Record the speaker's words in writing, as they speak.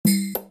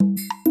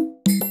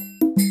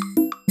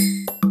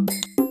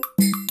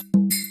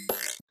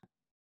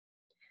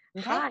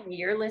Okay. Hi,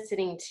 you're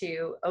listening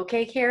to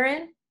Okay,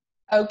 Karen,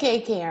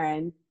 Okay,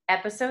 Karen.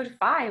 episode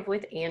 5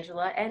 with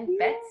Angela and Yay.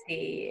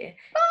 Betsy.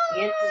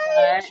 Angela,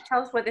 Bye.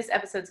 tell us what this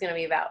episode's going to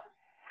be about.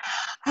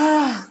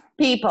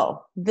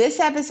 People, this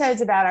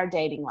episode's about our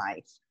dating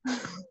life.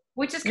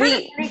 Which is kind of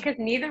funny because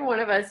neither one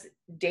of us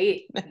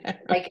date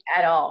like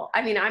at all.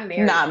 I mean, I'm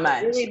married. Not So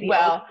much. really the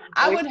Well, only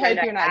I would boyfriend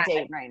hope you're I not had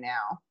dating right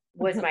now.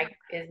 is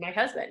my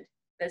husband.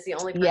 That's the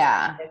only person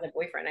Yeah. that has a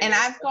boyfriend. And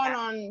I've gone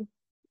on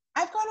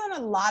a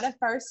lot of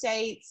first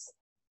dates,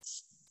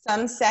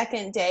 some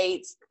second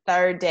dates,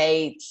 third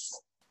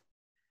dates.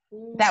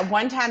 That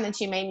one time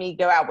that you made me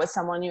go out with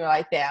someone, you were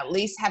like, they at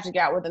least have to go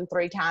out with them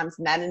 3 times,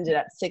 and that ended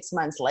up 6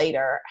 months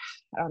later.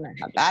 I don't know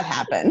how that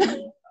happened.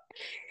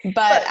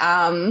 But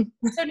so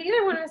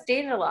neither one of us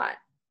dated a lot.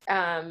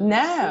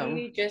 No.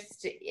 We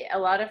just a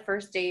lot of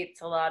first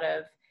dates,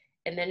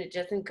 and then it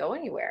doesn't go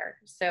anywhere.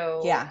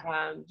 So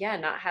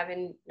not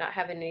having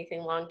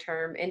anything long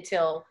term and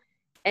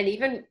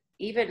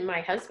even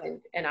my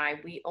husband and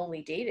we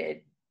only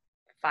dated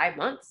 5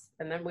 months,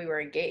 and then we were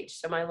engaged.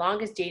 So my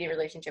longest dating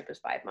relationship was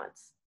 5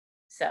 months.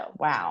 So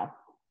wow.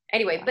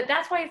 Anyway, but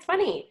that's why it's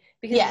funny,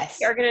 because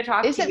we are going to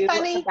talk to you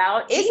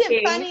about Is dating.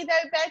 it funny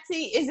though,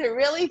 Betsy? Is it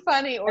really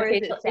funny, or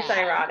is it sad? It's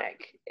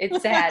ironic.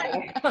 It's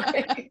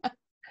sad.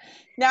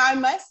 Now, I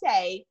must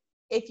say,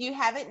 if you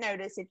haven't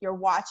noticed, if you're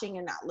watching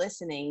and not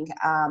listening,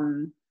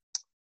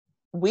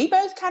 we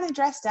both kind of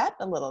dressed up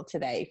a little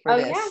today for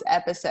this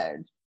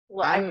episode.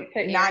 Well, I'm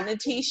not in a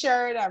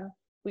t-shirt.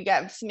 We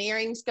got some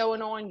earrings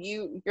going on.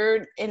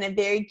 You're in a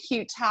very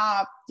cute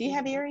top. Do you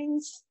have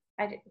earrings?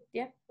 I did.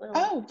 Yeah.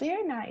 Oh,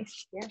 very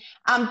nice. Yeah.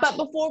 But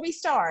before we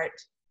start,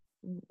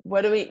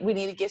 what do we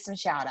need to give some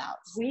shout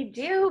outs? We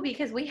do,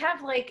 because we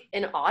have like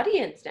an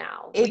audience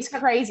now. It's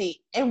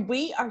crazy. And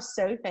we are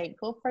so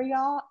thankful for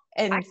y'all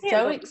and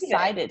so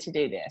excited to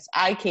do this.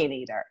 I can't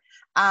either.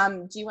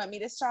 Do you want me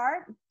to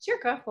start? Sure,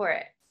 go for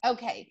it.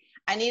 Okay.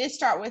 I need to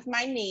start with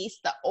my niece,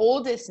 the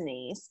oldest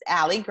niece,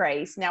 Allie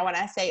Grace. Now, when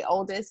I say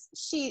oldest,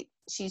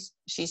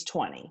 she's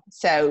 20.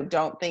 So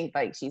don't think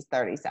like she's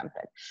 30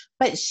 something.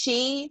 But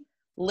she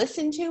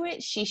listened to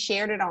it. She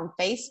shared it on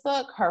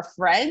Facebook. Her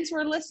friends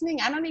were listening.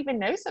 I don't even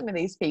know some of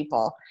these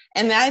people.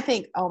 And then I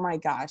think, oh my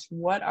gosh,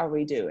 what are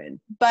we doing?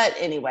 But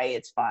anyway,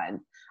 it's fun.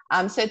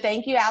 So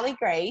thank you, Allie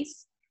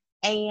Grace.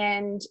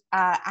 And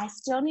I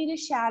still need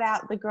to shout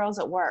out the girls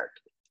at work.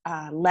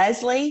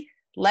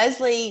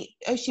 Leslie,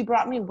 she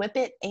brought me Whip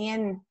It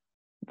and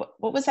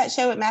what was that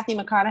show with Matthew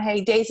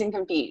McConaughey? Dazed and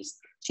Confused.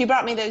 She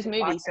brought me those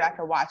movies so I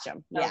could watch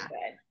them. Yeah.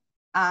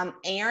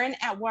 Erin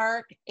at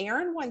work.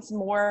 Erin wants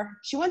more.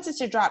 She wants us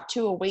to drop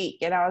 2 a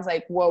week. And I was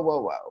like,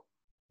 whoa.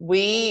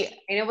 Ain't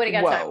nobody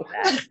got time for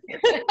that.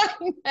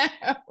 I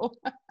know.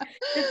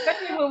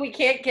 Especially when we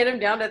can't get them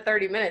down to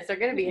 30 minutes. They're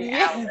going to be an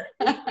hour.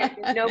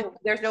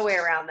 There's no way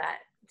around that.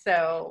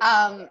 So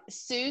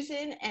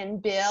Susan and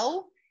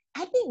Bill.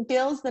 I think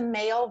Bill's the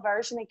male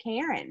version of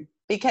Karen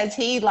because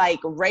he like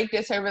raked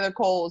us over the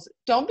coals.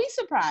 Don't be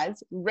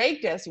surprised.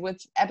 Raked us with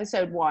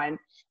episode 1.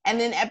 And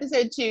then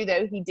episode 2,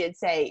 though, he did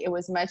say it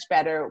was much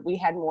better. We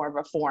had more of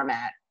a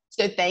format.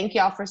 So thank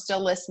y'all for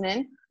still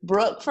listening.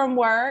 Brooke from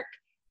work.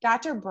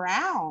 Dr.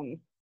 Ramon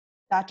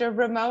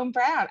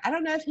Brown. I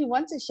don't know if he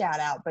wants a shout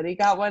out, but he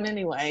got one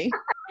anyway.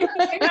 He's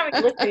not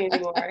listening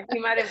anymore. He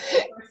might have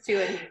first 2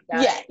 and he's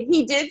done. Yeah,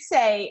 he did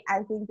say,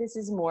 I think this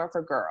is more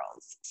for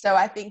girls. So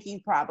I think he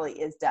probably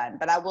is done.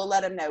 But I will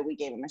let him know we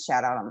gave him a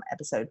shout out on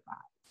episode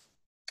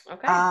 5.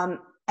 Okay.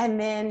 And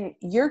then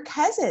your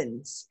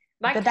cousins.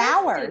 My the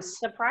Bowers.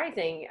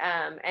 Surprising.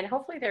 And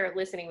hopefully they're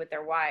listening with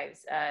their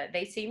wives.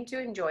 They seem to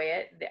enjoy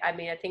it. I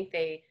mean, I think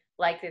they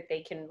like that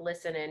they can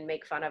listen and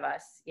make fun of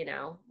us,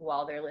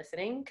 while they're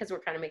listening, because we're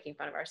kind of making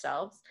fun of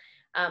ourselves.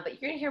 But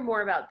you're going to hear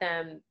more about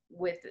them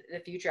with the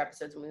future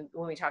episodes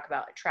when we talk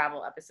about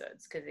travel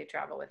episodes, because they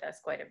travel with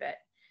us quite a bit.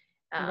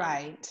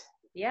 Right.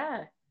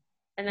 Yeah.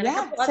 And then a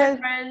couple other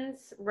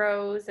friends,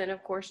 Rose, and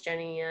of course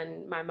Jenny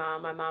and my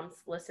mom. My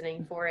mom's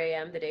listening 4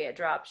 a.m. the day it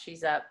drops.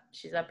 She's up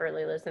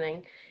early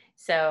listening.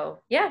 So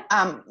yeah.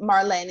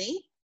 Marlene.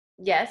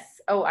 Yes.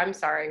 Oh, I'm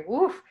sorry.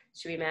 Woof.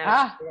 Should be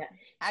mad.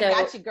 So, I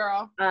got you,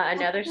 girl.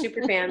 Another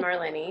super fan,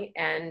 Marlene,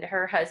 and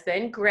her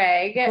husband,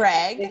 Greg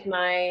is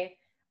my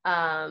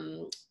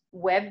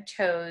web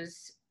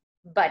toes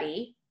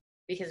buddy,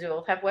 because we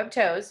both have web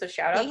toes. So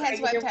shout out. He has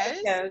web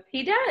toes?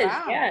 He does.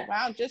 Wow. Yeah.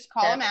 Wow. Just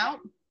call him out.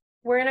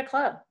 We're in a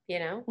club,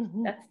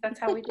 That's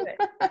how we do it.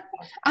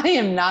 I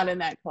am not in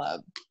that club.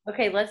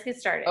 Okay, let's get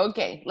started.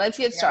 Okay, let's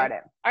get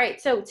started. All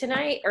right, so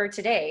today,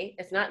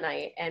 it's not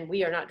night, and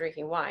we are not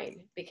drinking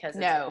wine because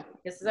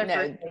this is our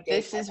first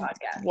daytime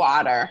podcast.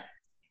 Water.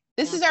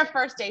 This is our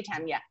first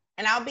daytime, yeah.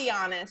 And I'll be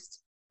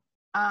honest,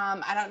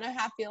 I don't know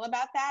how I feel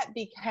about that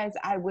because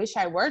I wish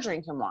I were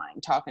drinking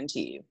wine talking to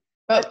you.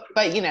 But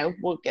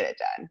we'll get it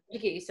done. You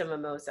get you some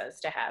mimosas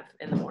to have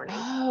in the morning.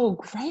 Oh,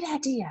 great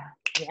idea.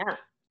 Yeah.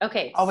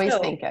 Okay, always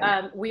thinking.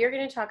 We are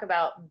going to talk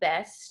about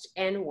best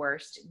and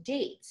worst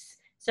dates.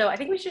 So I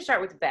think we should start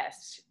with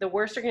best. The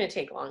worst are going to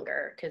take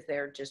longer because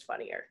they're just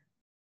funnier.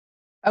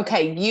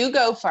 Okay, you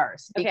go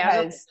first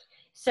because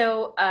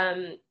So,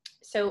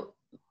 so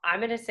I'm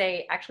going to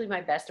say actually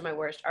my best and my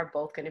worst are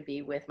both going to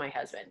be with my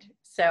husband.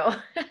 So,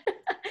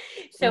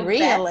 so best,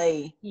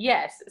 Really?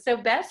 yes. So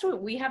best,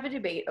 we have a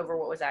debate over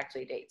what was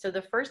actually a date. So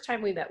the first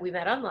time we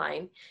met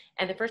online,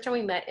 and the first time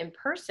we met in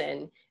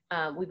person,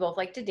 we both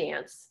like to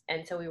dance.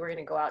 And so we were going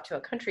to go out to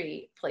a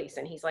country place,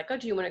 and he's like, oh,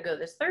 do you want to go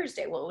this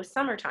Thursday? Well, it was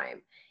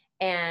summertime.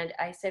 And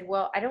I said,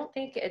 well, I don't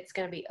think it's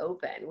going to be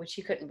open, which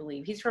he couldn't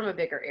believe. He's from a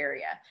bigger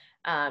area.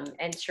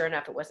 And sure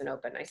enough, it wasn't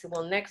open. I said,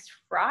 well, next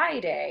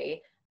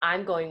Friday,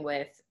 I'm going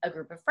with a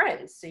group of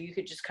friends. So you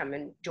could just come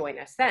and join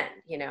us then,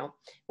 you know,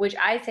 which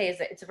I say is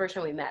that it's the first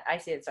time we met. I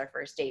say it's our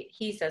first date.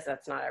 He says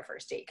that's not our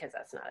first date because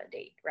that's not a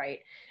date, right?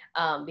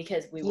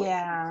 Because we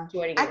were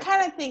joining. I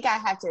kind of think I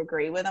have to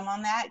agree with him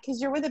on that because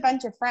you're with a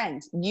bunch of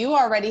friends. You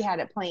already had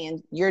it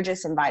planned. You're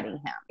just inviting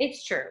him.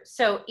 It's true.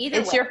 So either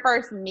it's way, your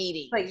first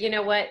meeting. But you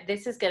know what?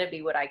 This is going to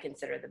be what I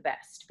consider the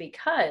best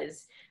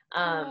because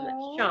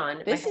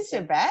Sean, this is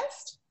your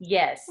best?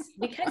 Yes,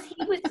 because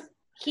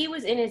he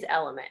was in his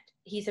element.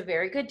 He's a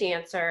very good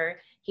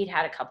dancer. He'd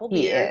had a couple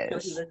beers, so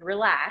he was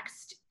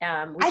relaxed.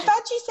 I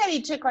thought you said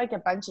he took like a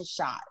bunch of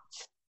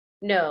shots.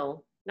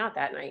 No, not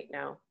that night.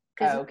 No,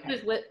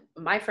 because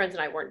my friends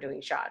and I weren't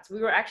doing shots.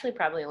 We were actually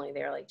probably only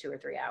there like 2 or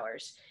 3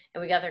 hours,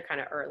 and we got there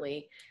kind of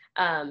early.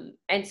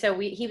 And so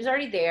he was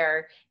already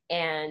there,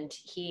 and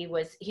he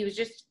was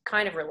just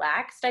kind of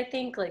relaxed. I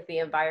think like the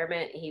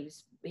environment, he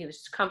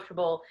was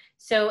comfortable.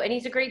 So, and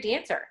he's a great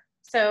dancer.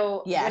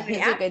 So yeah, he's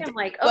a good.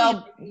 Like,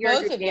 you're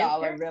both of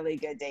y'all are really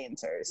good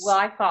dancers. Well,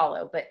 I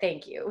follow, but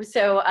thank you.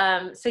 So,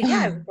 so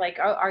yeah, I was like,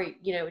 are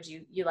would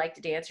you like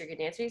to dance? You're a good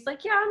dancer. He's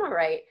like, yeah, I'm all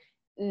right.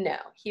 No,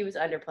 he was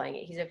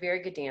underplaying it. He's a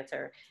very good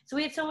dancer. So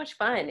we had so much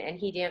fun, and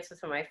he danced with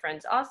some of my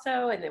friends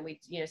also. And then we,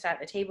 sat at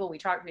the table. We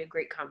talked. We had a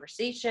great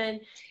conversation.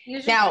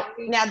 Now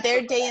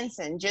they're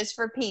dancing just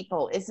for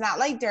people. It's not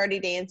like dirty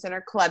dancing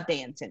or club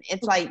dancing.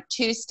 It's like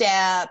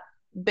 2-step.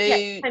 Boots,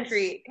 yeah,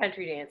 country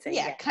dancing.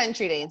 Yeah,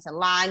 country dancing,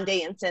 line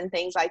dancing,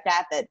 things like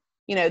that.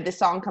 The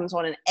song comes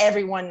on and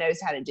everyone knows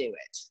how to do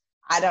it.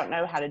 I don't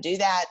know how to do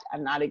that.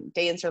 I'm not a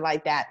dancer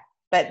like that.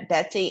 But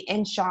Betsy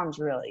and Sean's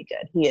really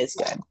good. He is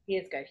good. He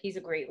is good. He's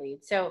a great lead.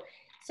 So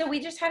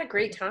we just had a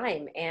great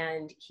time,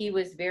 and he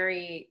was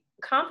very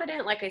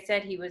confident. Like I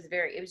said,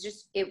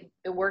 it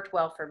worked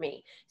well for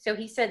me. So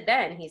he said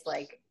then, he's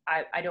like,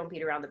 I don't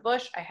beat around the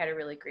bush. I had a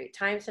really great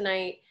time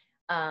tonight.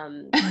 I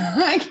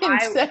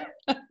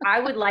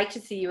would like to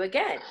see you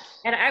again.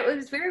 And it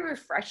was very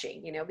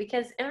refreshing,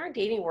 because in our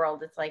dating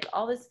world, it's like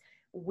all this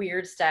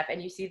weird stuff,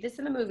 and you see this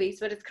in the movies,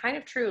 but it's kind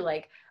of true.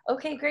 Like,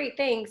 okay, great,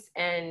 thanks.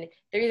 And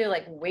they're either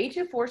like way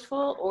too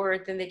forceful, or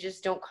then they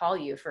just don't call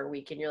you for a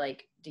week, and you're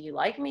like, do you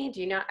like me?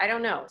 Do you not? I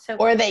don't know. So,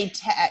 or they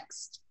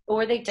text,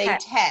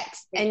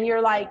 text. And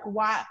you're like,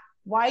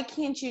 why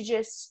can't you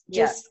just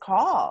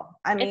call?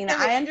 I mean,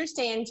 I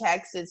understand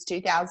text is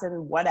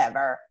 2000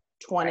 whatever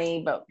 20,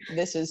 right. But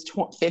this is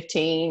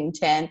 15,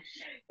 10.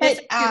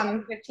 But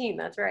 15,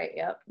 that's right.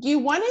 Yep. You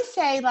want to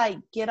say like,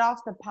 get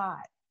off the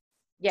pot.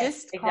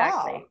 Yes, just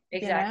exactly. Call,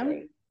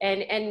 exactly.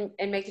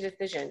 And make a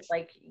decision.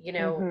 Like, you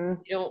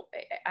don't,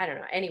 I don't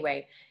know.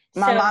 Anyway.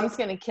 My mom's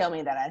going to kill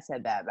me that I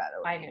said that, by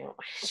the way. I know.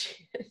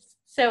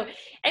 So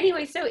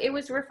anyway, so it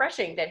was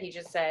refreshing that he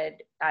just said,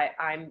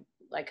 I'm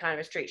like kind of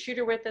a straight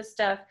shooter with this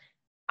stuff.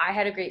 I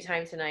had a great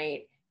time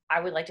tonight. I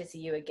would like to see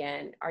you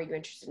again. Are you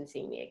interested in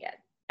seeing me again?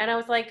 And I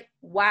was like,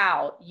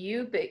 wow,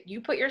 you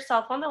put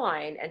yourself on the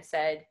line and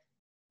said,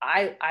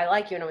 I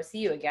like you and I will see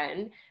you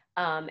again.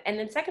 And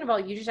then second of all,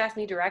 you just asked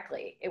me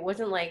directly. It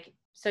wasn't like,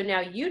 so now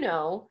you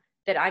know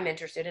that I'm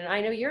interested and I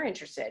know you're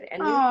interested.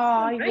 And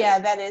yeah,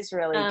 that is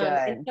really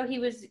good. And so he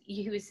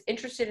was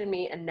interested in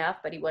me enough,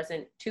 but he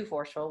wasn't too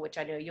forceful, which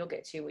I know you'll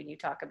get to when you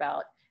talk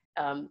about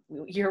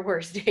your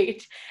worst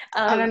date.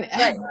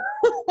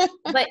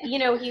 But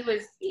he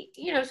was,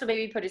 so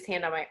maybe he put his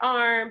hand on my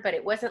arm, but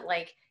it wasn't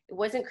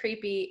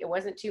creepy. It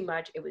wasn't too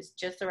much. It was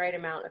just the right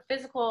amount of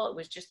physical. It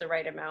was just the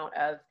right amount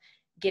of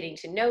getting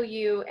to know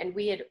you. And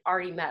we had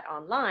already met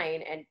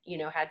online and,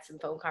 had some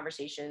phone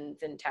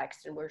conversations and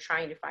text, and we're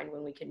trying to find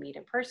when we could meet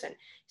in person.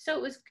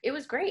 So it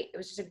was great. It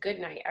was just a good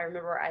night. I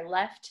remember I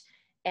left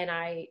and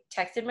I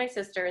texted my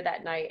sister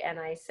that night and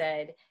I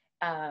said,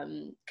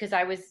 cause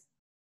I was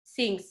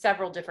meeting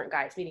several different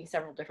guys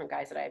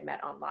that I had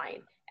met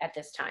online at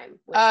this time.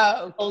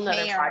 Oh, whole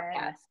nother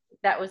podcast.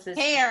 That was this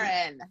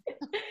Karen.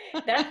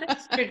 That's the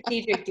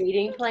strategic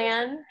dating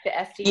plan, the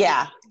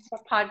SDG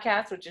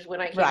podcast, which is when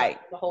I came up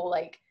with the whole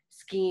like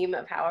scheme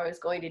of how I was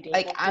going to date.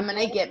 Like, I'm going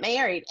to get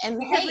married. And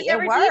because hey,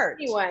 it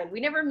worked. We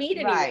never meet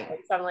anyone. Right.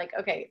 So I'm like,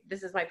 okay,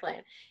 this is my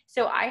plan.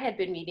 So I had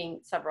been meeting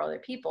several other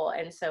people.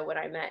 And so when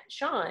I met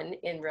Sean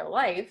in real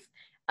life,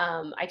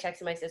 I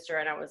texted my sister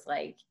and I was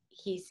like,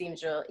 he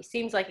seems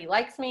like he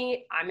likes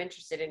me. I'm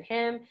interested in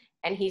him.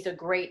 And he's a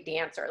great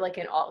dancer, like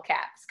in all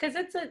caps. Cause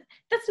that's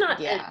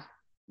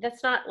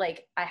not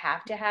like I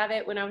have to have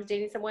it when I was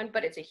dating someone,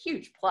 but it's a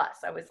huge plus.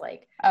 I was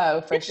like,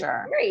 oh, for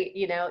sure. Great.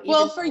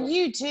 Well, for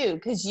you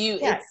too. Cause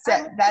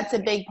that's a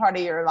big part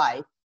of your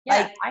life.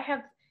 Yeah. Like, I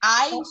have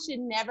I should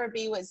never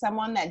be with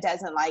someone that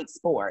doesn't like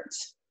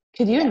sports.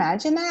 Could you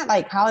imagine that?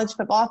 Like college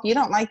football, if you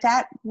don't like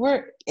that,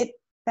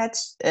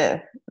 It's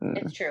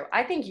true.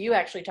 I think you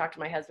actually talk to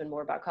my husband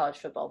more about college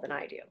football than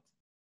I do.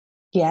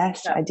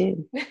 Yes, So. I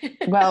do.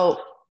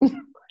 Well,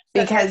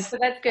 because so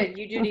that's good.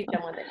 You do need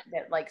someone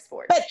that likes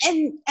sports. But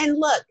and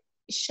look,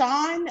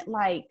 Sean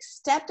like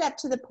stepped up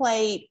to the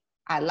plate.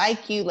 I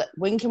like you.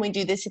 When can we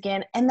do this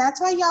again? And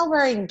that's why y'all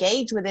were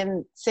engaged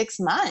within 6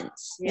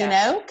 months, you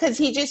know, because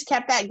he just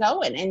kept that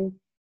going. And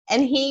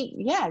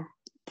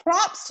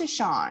props to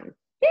Sean.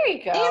 There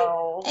you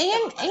go.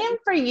 And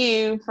for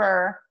you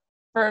for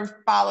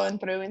following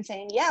through and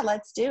saying, yeah,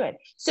 let's do it.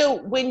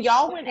 So when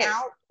y'all went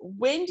out,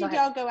 when did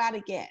y'all go out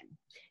again?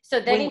 So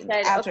then he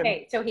said,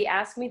 okay, so he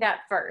asked me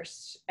that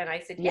first. And I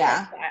said,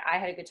 yeah, I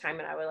had a good time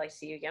and I would like to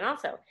see you again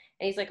also.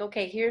 And he's like,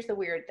 okay, here's the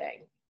weird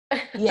thing.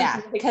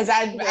 Yeah, because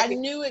I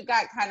knew it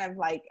got kind of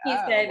like, he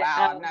said,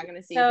 wow, I'm not going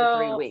to see you for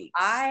 3 weeks.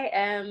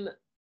 I'm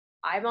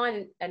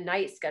on a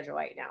night schedule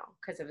right now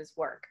because of his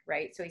work,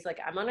 right? So he's like,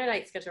 I'm on a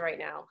night schedule right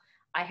now.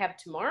 I have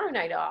tomorrow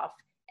night off,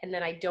 and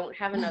then I don't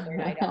have another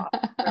night off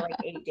for like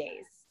 8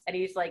 days. And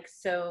he's like,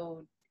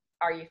 so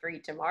are you free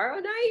tomorrow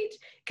night?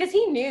 Because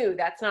he knew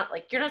that's not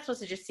like, you're not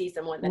supposed to just see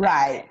someone the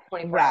next day,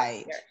 24 hours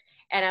later.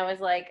 And I was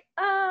like,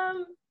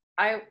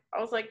 I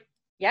was like,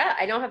 yeah,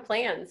 I don't have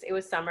plans. It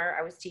was summer.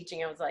 I was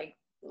teaching. I was like,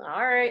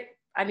 all right.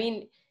 I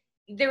mean,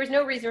 there was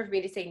no reason for me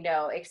to say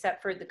no,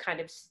 except for the kind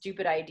of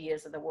stupid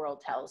ideas that the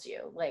world tells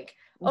you. Like,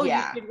 oh,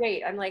 you should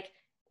wait. I'm like,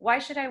 why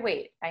should I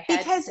wait?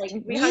 Because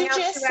we hung out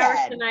 2 hours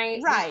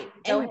tonight. Right.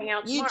 Go hang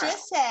out tomorrow. You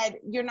just said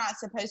you're not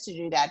supposed to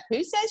do that.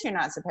 Who says you're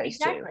not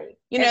supposed to?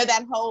 You know,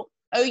 that whole,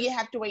 oh, you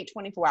have to wait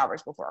 24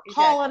 hours before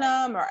calling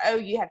them, or, oh,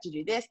 you have to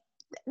do this.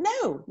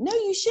 No,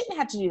 you shouldn't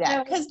have to do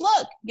that. Because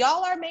look,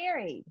 y'all are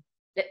married.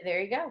 There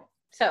you go.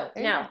 So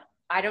now,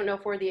 I don't know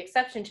if we're the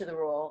exception to the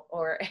rule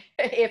or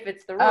if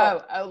it's the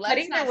rule. But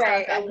either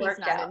way, it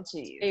worked out.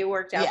 It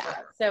worked out for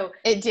us. So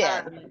it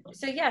did.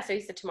 So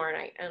he said tomorrow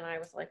night, and I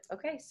was like,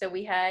 okay. So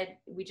we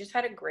just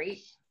had a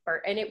great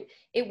part, and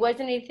it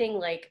wasn't anything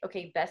like,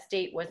 okay, best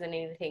date wasn't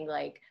anything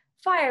like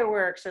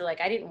fireworks or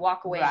like I didn't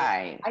walk away.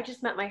 Right. I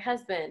just met my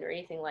husband or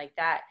anything like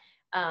that.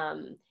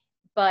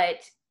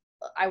 But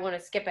I want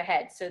to skip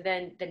ahead. So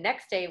then the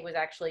next day was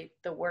actually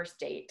the worst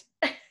date.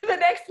 The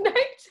next night.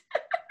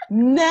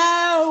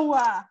 No,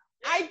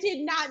 I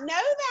did not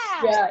know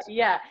that.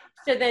 Yeah.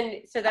 So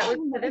the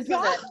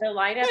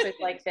lineup is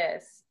like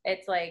this.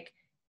 It's like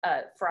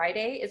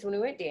Friday is when we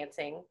went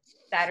dancing.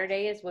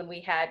 Saturday is when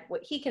we had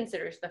what he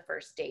considers the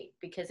first date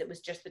because it was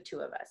just the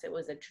two of us. It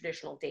was a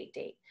traditional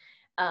date.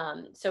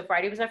 So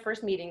Friday was our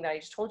first meeting that I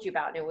just told you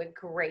about, and it went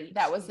great.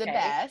 That was the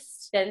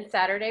best. Then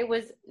Saturday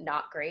was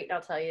not great. And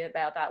I'll tell you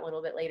about that a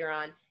little bit later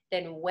on.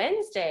 Then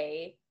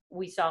Wednesday,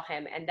 we saw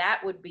him, and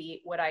that would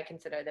be what I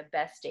consider the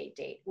best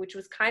date, which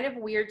was kind of a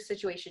weird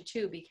situation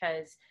too,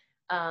 because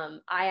I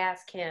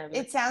asked him.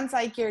 It sounds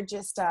like you're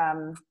just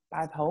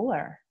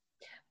bipolar.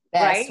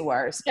 Best, right?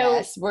 worst,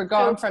 best. We're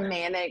going from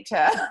manic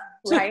to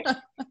right.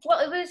 Well,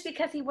 it was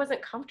because he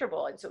wasn't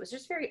comfortable, and so it was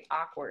just very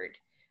awkward.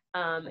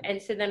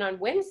 And so then on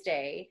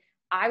Wednesday,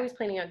 I was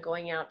planning on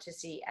going out to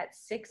see at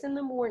 6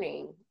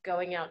 a.m,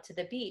 going out to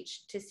the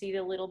beach to see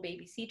the little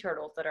baby sea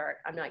turtles that are,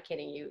 I'm not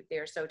kidding you,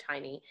 they're so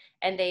tiny.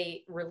 And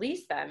they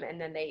release them,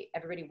 and then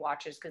everybody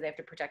watches because they have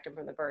to protect them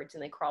from the birds,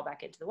 and they crawl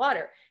back into the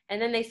water.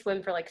 And then they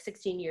swim for like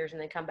 16 years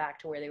and then come back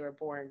to where they were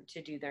born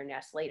to do their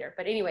nest later.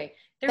 But anyway,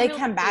 they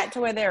come back to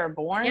where they were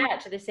born? Yeah,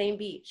 to the same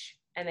beach.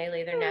 And they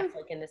lay their nest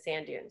like in the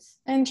sand dunes.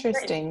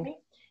 Interesting.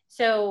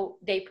 So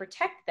they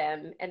protect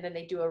them, and then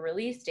they do a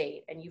release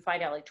date, and you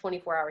find out like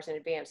 24 hours in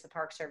advance. The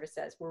Park Service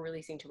says we're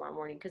releasing tomorrow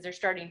morning because they're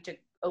starting to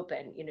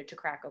open, to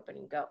crack open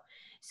and go.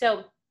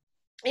 So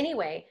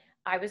anyway,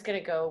 I was going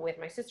to go with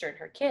my sister and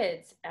her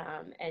kids,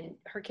 and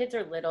her kids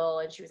are little,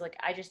 and she was like,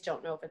 I just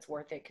don't know if it's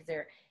worth it because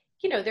they're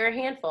a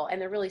handful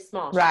and they're really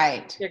small.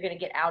 Right. They're going to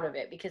get out of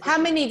it because. How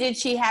many did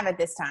she have at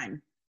this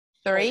time?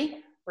 3?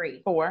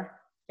 3. 4?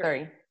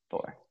 3.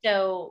 4.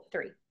 So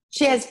 3.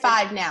 She has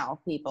 5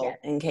 now, people,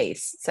 in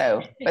case.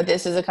 So, but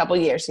this is a couple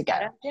years ago.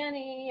 Shout out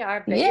Jenny,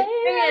 our biggest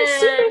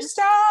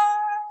superstar.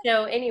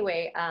 So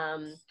anyway,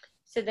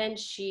 so then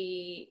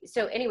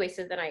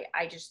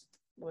I just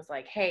was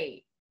like,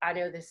 hey, I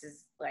know this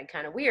is like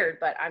kind of weird,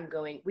 but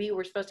we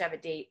were supposed to have a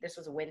date. This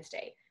was a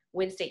Wednesday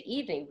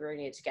evening. We were going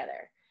to get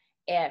together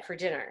for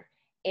dinner.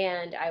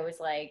 And I was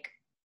like,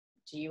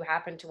 do you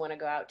happen to want to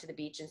go out to the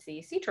beach and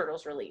see sea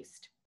turtles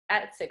released?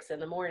 At 6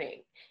 a.m.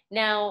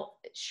 Now,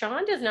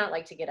 Sean does not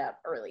like to get up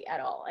early at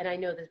all. And I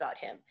know this about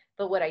him.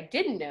 But what I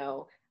didn't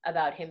know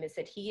about him is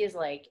that he is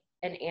like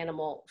an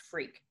animal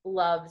freak,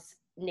 loves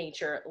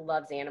nature,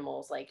 loves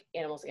animals, like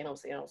animals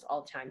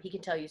all the time. He can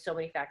tell you so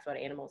many facts about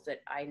animals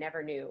that I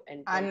never knew.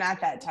 And I'm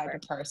not that type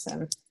of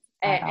person.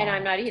 And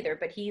I'm not either,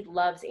 but he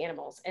loves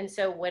animals. And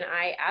so when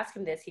I asked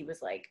him this, he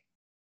was like,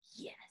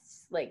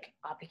 yes, like,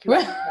 I'll pick you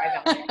up and drive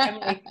out there. I'm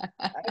like,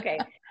 okay.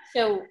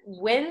 So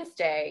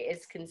Wednesday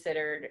is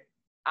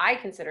I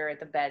consider it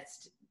the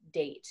best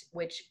date,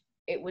 which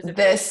It was a The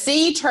very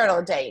sea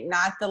turtle date,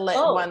 not the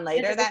one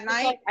later because that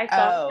night. I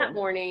saw him that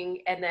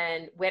morning and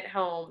then went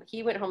home.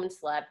 He went home and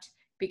slept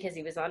because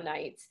he was on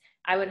nights.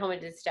 I went home and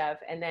did stuff,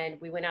 and then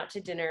we went out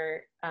to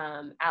dinner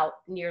out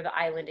near the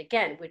island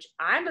again, which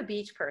I'm a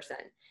beach person.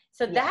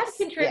 So that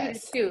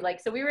contributed too. Like,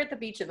 so we were at the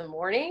beach in the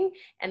morning,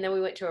 and then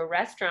we went to a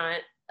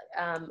restaurant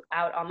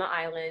out on the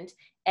island,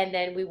 and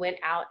then we went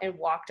out and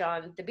walked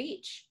on the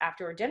beach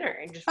after dinner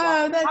and just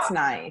walked. That's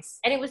nice.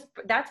 And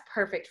that's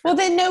perfect for well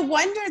me. Then no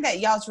wonder that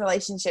y'all's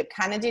relationship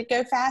kind of did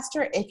go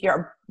faster if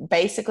you're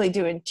basically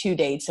doing 2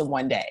 dates in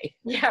one day.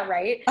 Yeah,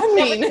 right. I mean,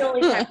 that was the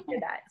only time we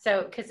did that.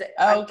 So because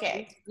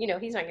okay, you know,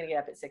 he's not going to get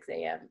up at 6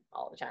 a.m.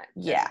 all the time.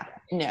 So. Yeah,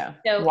 no.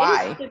 So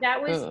why? So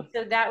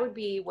that would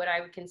be what I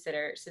would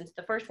consider, since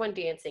the first one,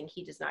 dancing,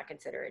 he does not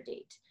consider a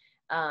date.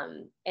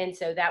 And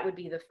so that would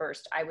be the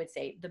first, I would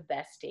say, the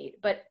best date.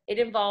 But it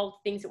involved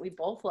things that we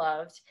both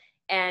loved,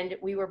 and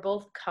we were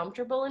both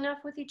comfortable enough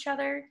with each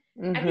other.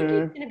 Mm-hmm. I think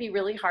it's going to be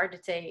really hard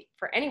to say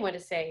for anyone to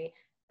say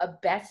a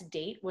best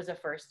date was a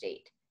first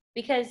date,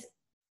 because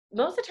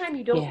most of the time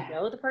you don't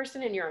know the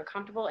person and you're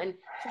uncomfortable, and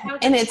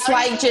it's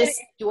like just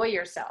enjoy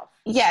yourself.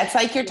 Yeah, it's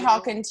like you're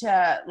talking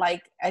to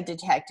like a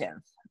detective.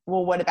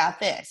 Well, what about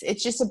this?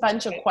 It's just a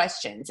bunch of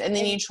questions, and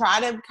then you try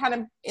to kind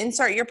of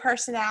insert your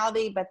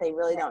personality, but they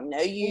really don't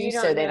know you,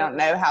 so they don't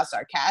know how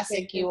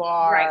sarcastic you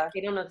are. Right?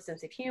 They don't know the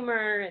sense of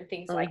humor and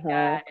things like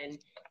that,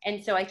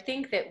 and so I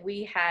think that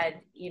we had,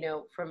 you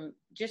know, from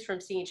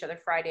seeing each other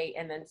Friday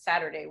and then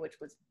Saturday, which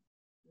was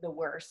the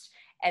worst,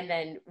 and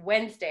then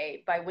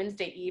by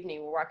Wednesday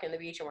evening we're walking on the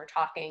beach and we're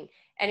talking,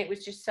 and it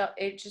just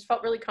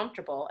felt really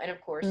comfortable. And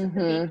of course the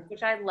beach,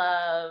 which I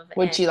love.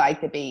 Would you like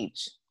the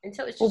beach? And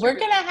so it's just we're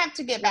gonna have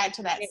to get back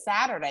to that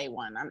Saturday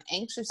one. I'm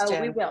anxious to.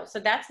 We will. So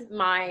that's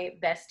my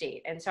best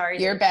date. And sorry,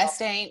 your best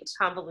date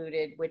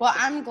convoluted. Well,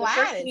 I'm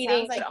glad it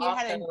sounds like you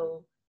had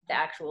the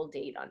actual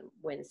date on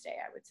Wednesday,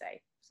 I would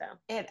say. So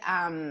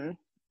and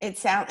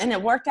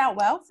it worked out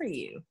well for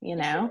you, you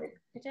know.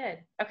 It did.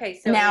 Okay,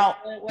 so now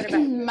what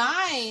about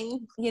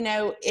mine? You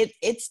know,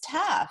 it's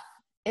tough.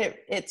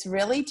 It's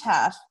really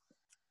tough.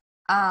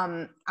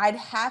 I'd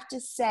have to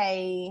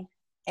say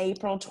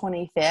April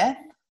 25th.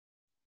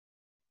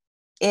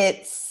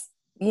 It's,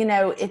 you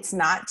know, it's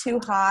not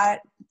too hot.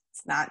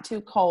 It's not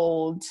too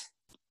cold.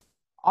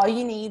 All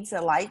you need is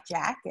a light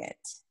jacket.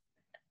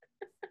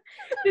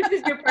 This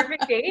is your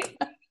perfect date?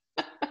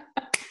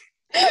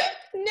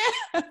 No.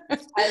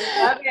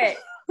 I love it.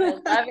 I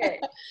love it.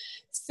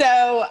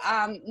 So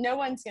no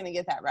one's going to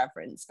get that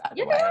reference, by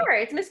the way.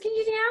 It's Miss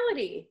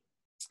Congeniality.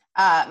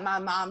 My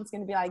mom's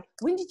going to be like,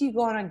 when did you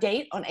go on a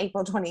date on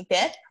April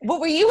 25th? What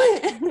were you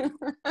in?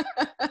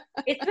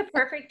 It's the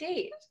perfect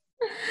date.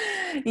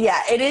 Yeah,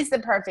 it is the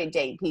perfect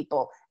date,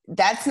 people.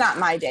 That's not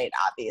my date,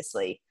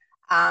 obviously.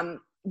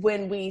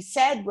 When we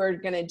said we're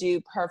going to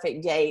do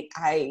perfect date,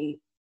 I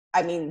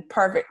mean,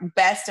 perfect,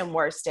 best and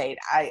worst date,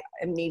 I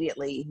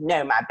immediately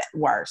know my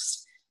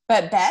worst.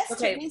 But best,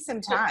 took me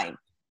some time.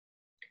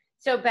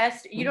 So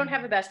best, you don't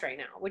have a best right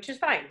now, which is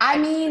fine. I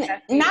mean, not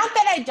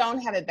that I don't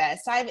have a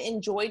best. I've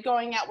enjoyed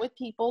going out with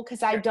people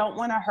because I don't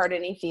want to hurt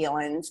any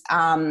feelings.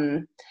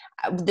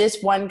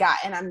 This one guy,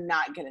 and I'm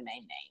not going to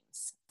name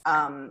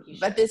names,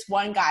 but this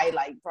one guy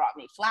like brought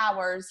me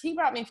flowers. He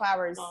brought me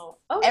flowers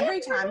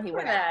every time he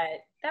went out.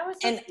 That was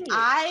so and sweet.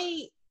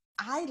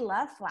 I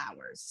love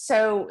flowers.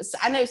 So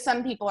I know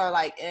some people are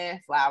like,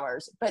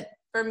 flowers. But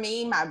for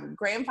me, my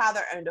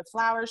grandfather owned a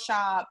flower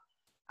shop.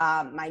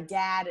 My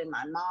dad and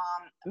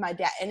my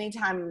dad,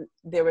 anytime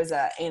there was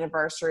an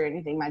anniversary or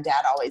anything, my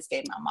dad always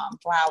gave my mom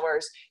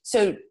flowers.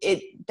 So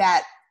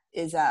that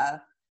is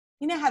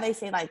you know how they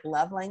say like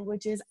love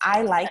languages?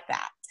 I like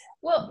that.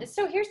 Well,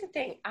 so here's the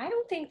thing. I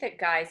don't think that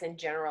guys in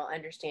general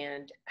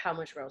understand how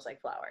much girls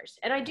like flowers.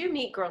 And I do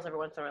meet girls every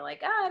once in a while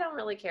like, I don't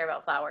really care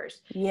about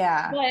flowers.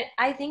 Yeah. But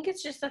I think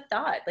it's just a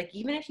thought. Like,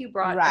 even if you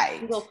brought a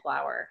single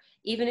flower,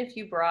 even if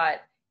you brought,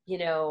 you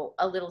know,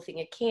 a little thing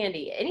of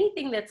candy,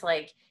 anything that's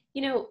like,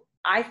 you know,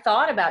 I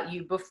thought about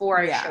you before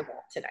I showed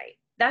up tonight.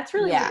 That's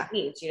really what it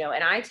means, you know.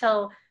 And I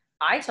tell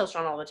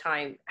Sean all the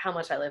time how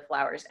much I love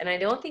flowers, and I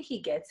don't think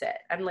he gets it.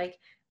 I'm like,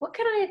 what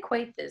can I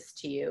equate this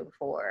to you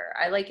for?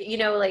 I like, you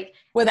know, like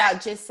without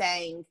just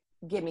saying,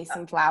 give me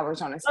some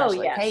flowers on a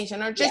special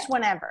occasion or just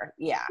whenever.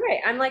 Yeah. Right.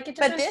 I'm like, it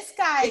doesn't. But this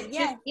guy,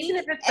 even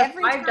if it's a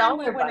 $5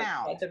 we went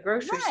out at the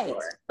grocery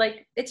store,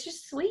 like, it's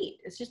just sweet.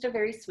 It's just a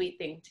very sweet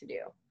thing to do.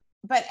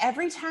 But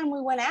every time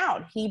we went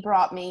out, he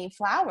brought me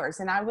flowers,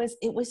 and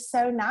it was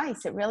so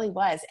nice. It really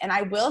was. And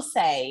I will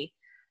say,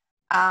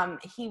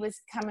 he was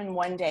coming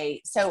one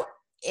day. So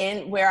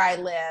in where I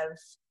live,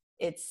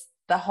 it's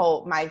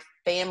my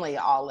family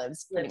all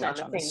lives pretty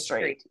much on the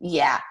street.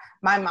 Yeah.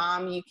 My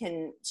mom,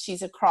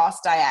 she's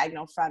across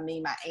diagonal from me.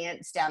 My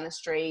aunt's down the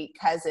street,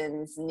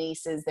 cousins,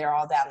 nieces, they're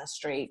all down the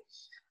street.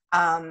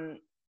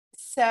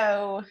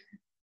 So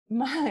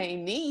my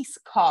niece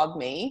called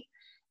me,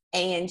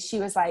 and she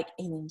was like,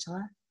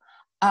 Angela,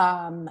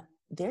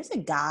 there's a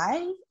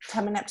guy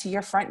coming up to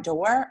your front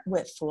door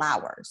with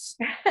flowers.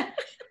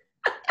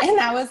 And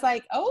I was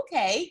like,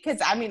 okay,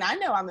 because I mean, I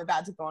know I'm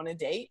about to go on a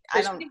date.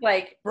 I don't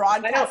like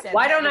broadcast it.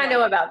 Why don't I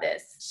know about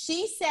this?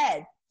 She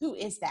said, "Who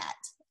is that?"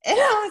 And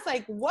I was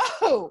like,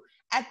 "Whoa!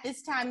 At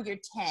this time, you're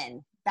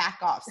 10. Back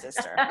off,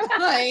 sister."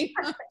 Like,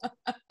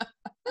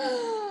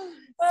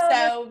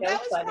 so that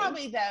was funny.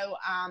 probably though.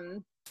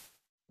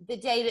 The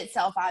date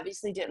itself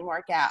obviously didn't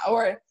work out,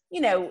 or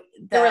the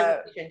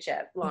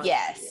relationship.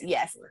 Yes.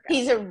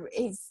 He's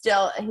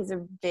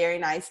a very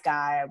nice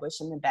guy. I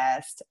wish him the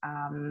best.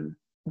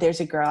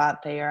 There's a girl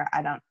out there.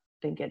 I don't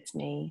think it's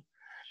me,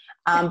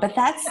 but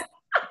that's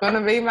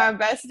gonna be my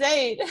best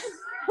date.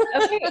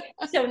 Okay,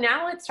 so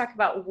now let's talk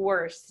about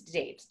worst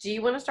dates. Do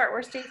you want to start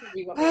worst dates, or do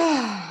you want me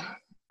to?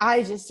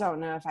 I just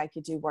don't know if I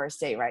could do worst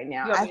date right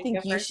now. I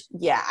think you should.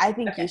 Yeah, I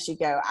think you should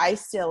go. I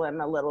still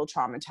am a little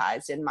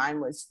traumatized, and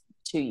mine was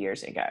 2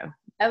 years ago.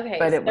 Okay,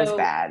 but it was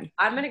bad.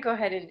 I'm going to go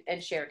ahead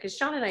and share, because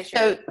Sean and I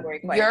shared the story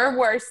quite your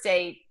worst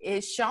date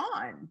is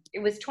Sean. It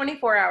was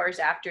 24 hours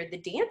after the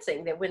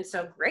dancing that went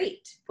so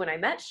great when I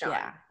met Sean.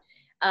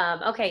 Yeah.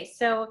 Okay,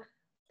 so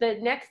the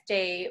next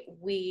day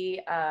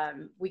we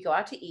go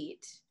out to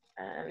eat.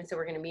 And so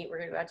we're going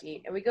to go out to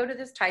eat. And we go to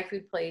this Thai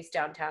food place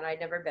downtown.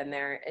 I'd never been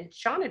there. And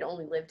Sean had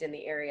only lived in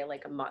the area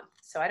like a month.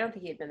 So I don't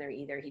think he had been there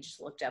either. He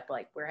just looked up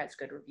like where has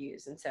good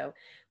reviews. And so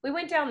we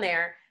went down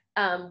there.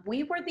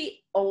 We were the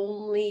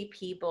only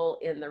people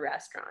in the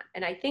restaurant.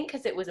 And I think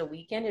because it was a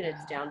weekend and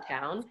it's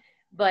downtown,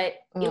 but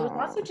it was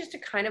also just a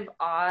kind of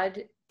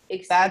odd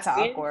experience. That's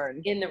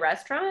awkward. In the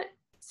restaurant.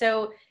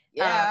 So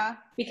yeah,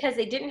 because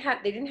they didn't have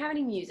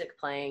any music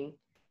playing.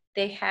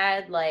 They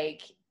had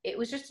it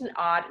was just an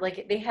odd,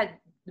 they had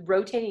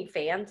rotating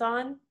fans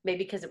on,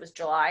 maybe because it was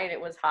July and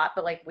it was hot,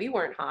 but we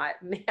weren't hot.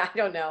 I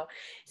don't know.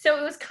 So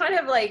it was kind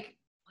of like,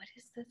 what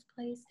is this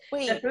place?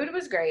 Wait. The food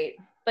was great,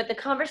 but the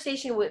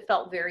conversation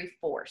felt very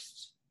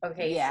forced.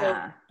 Okay. Yeah.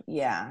 So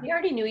yeah. We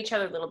already knew each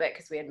other a little bit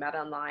because we had met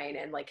online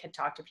and had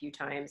talked a few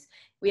times.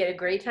 We had a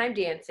great time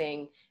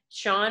dancing.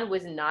 Sean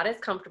was not as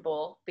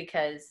comfortable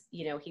because,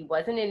 he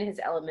wasn't in his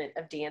element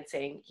of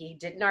dancing. He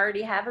didn't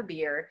already have a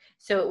beer.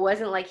 So it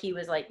wasn't like he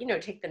was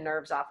take the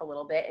nerves off a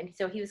little bit. And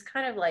so he was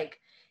kind of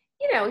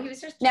he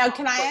was just. Now,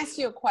 can I ask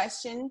you a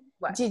question?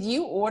 What? Did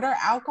you order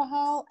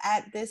alcohol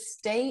at this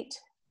date?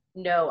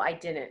 No, I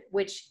didn't,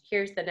 which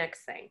here's the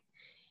next thing.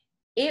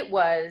 It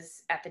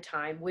was at the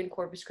time when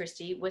Corpus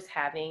Christi was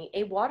having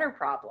a water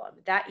problem.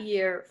 That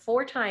year,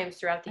 4 times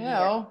throughout the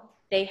year,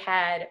 they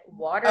had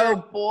water.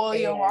 Oh, boil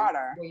your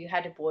water. Where you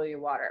had to boil your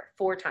water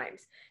 4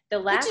 times.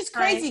 Which is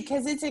crazy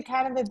because it's a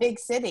kind of a big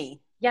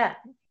city. Yeah.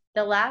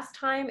 The last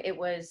time it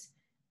was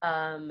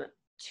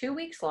 2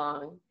 weeks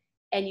long,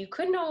 and you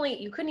couldn't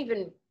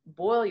even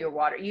boil your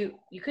water. You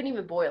couldn't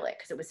even boil it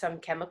because it was some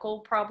chemical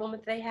problem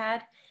that they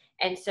had.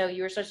 And so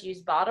you were supposed to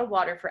use bottled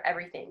water for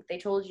everything. They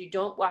told you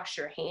don't wash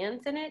your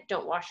hands in it,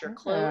 don't wash your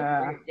clothes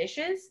or your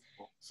dishes.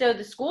 So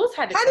the schools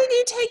had to. How did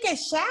you take a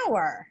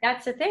shower?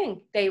 That's the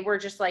thing. They were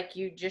just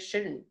you just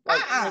shouldn't.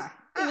 It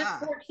was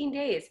 14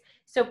 days.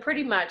 So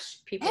pretty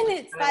much people. And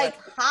it's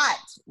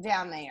hot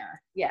down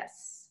there.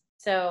 Yes.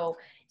 So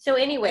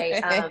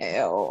anyway.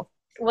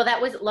 Well,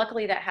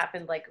 luckily that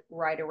happened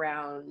right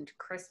around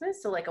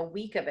Christmas. So a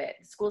week of it,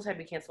 schools had to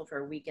be canceled for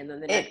a week. And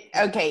then the next.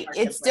 Okay.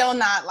 It's still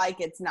not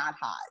it's not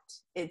hot.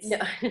 It's no.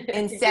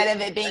 Instead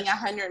of it being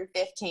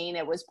 115,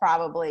 it was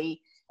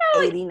probably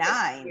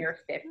 89 or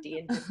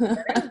 50.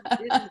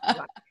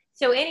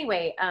 So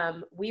anyway,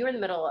 we were in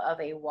the middle of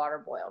a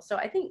water boil. So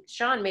I think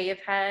Sean may have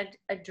had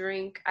a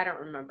drink. I don't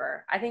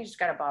remember. I think he just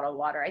got a bottle of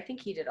water. I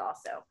think he did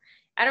also.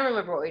 I don't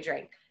remember what we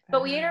drank.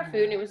 But we ate our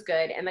food and it was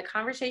good. And the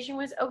conversation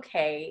was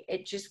okay.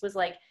 It just was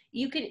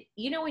you could,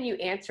 when you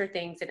answer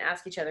things and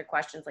ask each other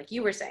questions, like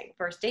you were saying,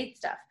 first date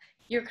stuff,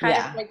 you're kind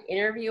of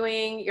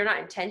interviewing, you're not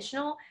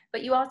intentional,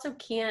 but you also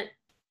can't,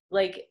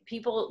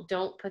 people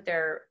don't put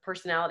their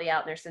personality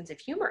out and their sense of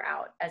humor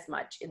out as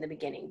much in the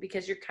beginning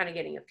because you're kind of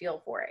getting a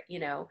feel for it,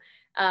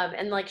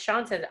 And like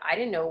Sean said, I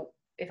didn't know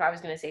if I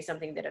was going to say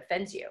something that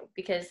offends you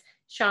because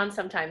Sean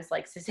sometimes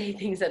likes to say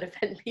things that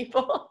offend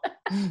people.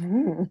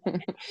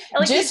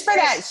 Just for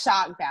that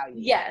shock value.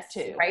 Yes.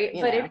 Too, right.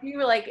 But if you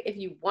were if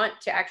you want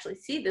to actually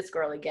see this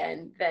girl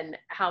again, then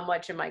how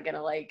much am I going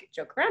to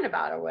joke around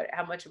about or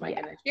how much am I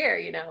going to share,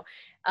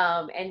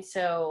 And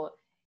so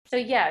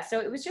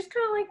it was just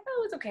kind of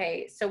oh, it's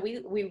okay. So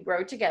we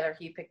rode together.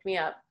 He picked me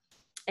up.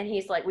 And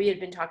he's we had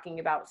been talking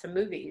about some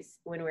movies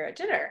when we were at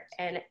dinner.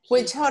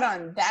 Which, hold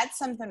on, that's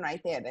something right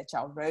there that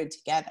y'all rode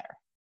together.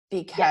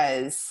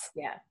 Because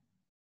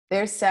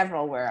there's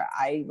several where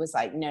I was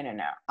no,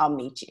 I'll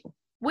meet you.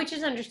 Which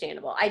is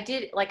understandable. I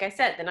did, like I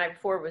said, the night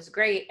before was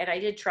great. And I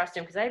did trust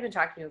him because I had been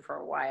talking to him for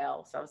a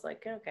while. So I was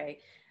okay.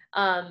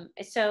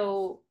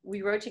 So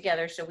we rode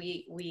together. So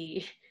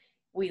we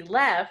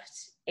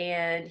left.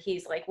 And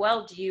he's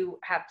well, do you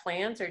have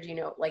plans or do you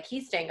know,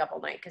 he's staying up all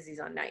night because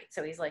he's on night.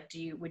 So he's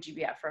would you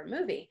be out for a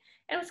movie?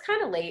 And it was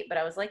kind of late, but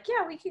I was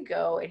yeah, we could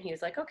go. And he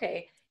was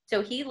okay.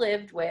 So he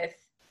lived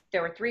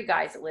there were 3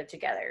 guys that lived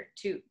together,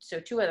 2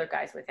 other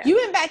guys with him. You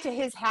went back to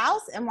his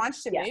house and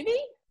watched a movie?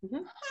 Mm-hmm.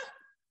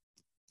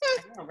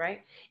 I know,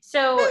 right?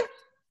 So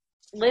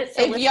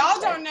If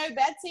y'all don't know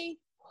Betsy,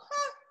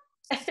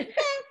 that's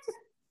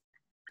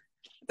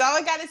all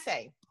I gotta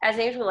say. As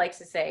Angela likes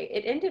to say,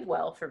 it ended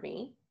well for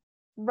me.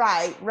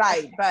 Right.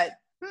 But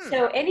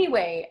so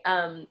anyway,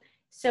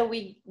 so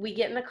we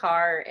get in the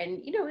car,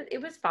 and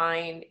it was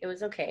fine. It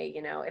was okay.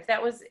 If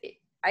that was,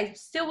 I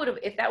still would have,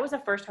 if that was the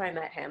first time I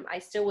met him, I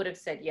still would have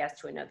said yes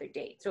to another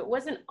date. So it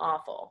wasn't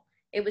awful.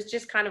 It was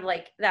just kind of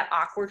like that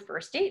awkward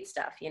first date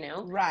stuff,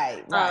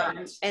 Right.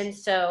 And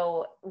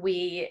so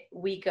we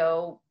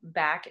go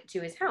back to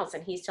his house,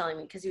 and he's telling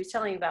me, because he was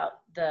telling me about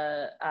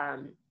the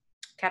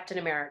Captain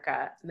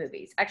America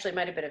movies. Actually, it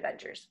might have been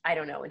Avengers. I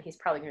don't know. And he's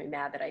probably going to be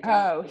mad that I didn't.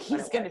 Oh,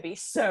 he's going to be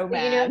so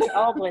mad. They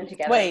all blend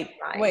together.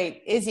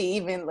 Wait. Is he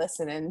even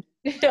listening?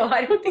 No,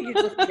 I don't think he's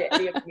listening to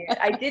any of them yet.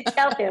 I did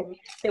tell him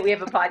that we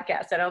have a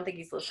podcast. I don't think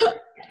he's listening.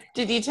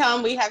 Did you tell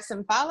him we have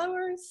some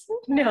followers?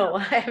 No,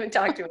 I haven't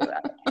talked to him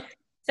about it.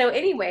 So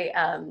anyway,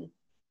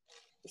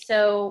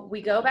 so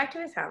we go back to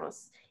his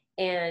house,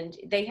 and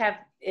they have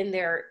in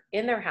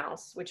their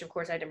house, which of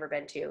course I'd never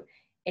been to,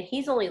 and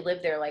he's only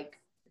lived there like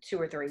 2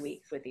 or 3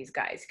 weeks with these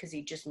guys because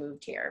he just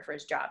moved here for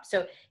his job.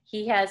 So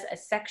he has a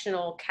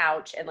sectional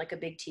couch and like a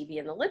big TV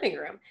in the living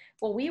room.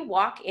 Well, we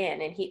walk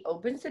in, and he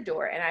opens the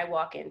door, and I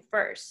walk in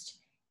first,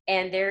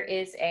 and there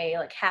is a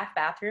like half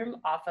bathroom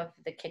off of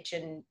the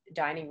kitchen,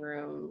 dining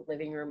room,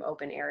 living room,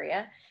 open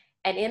area.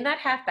 And in that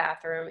half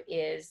bathroom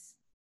is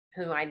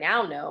who I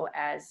now know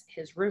as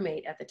his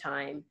roommate at the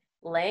time,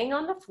 laying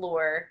on the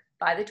floor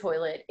by the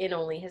toilet in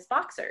only his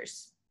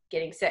boxers,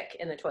 getting sick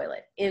in the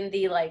toilet in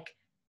the like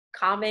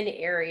common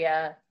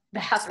area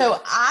bathroom.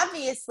 So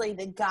obviously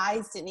the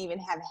guys didn't even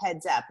have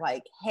heads up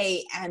like,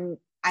 hey, and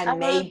I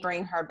may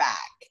bring her back.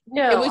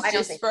 No, it was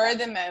just for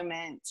the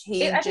moment.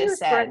 He just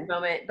said for the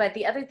moment. But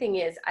the other thing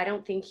is, I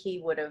don't think he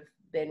would have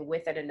been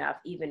with it enough,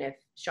 even if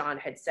Sean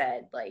had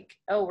said like,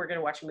 oh, we're going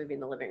to watch a movie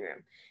in the living room.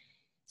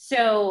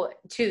 So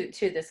to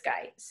this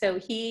guy, so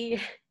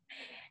he,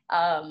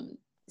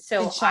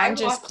 so did Sean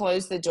just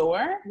close the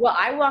door? Well,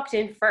 I walked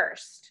in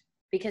first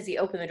because he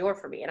opened the door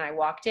for me, and I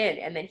walked in,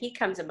 and then he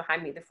comes in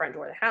behind me, the front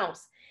door of the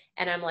house,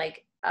 and I'm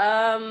like,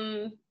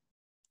 and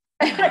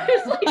I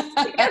just like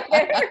stand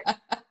there, and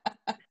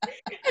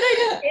I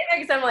just stand there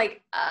because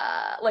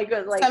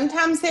I'm like,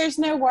 sometimes there's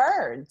no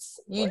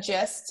words. You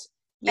just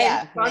make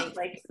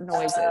like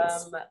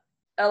noises.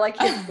 Like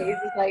his face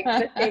is like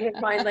in his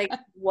mind, like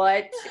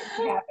what is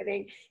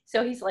happening?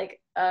 So he's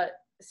like,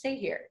 stay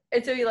here.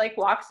 And so he like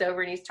walks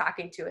over, and he's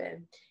talking to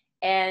him.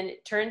 And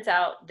it turns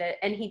out that,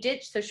 and he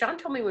did, so Sean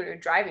told me when we were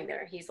driving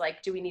there, he's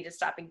like, do we need to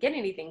stop and get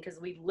anything?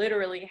 Because we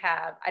literally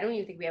have, I don't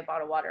even think we have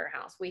bottled water in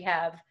our house. We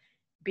have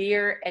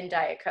beer and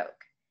Diet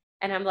Coke.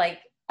 And I'm like,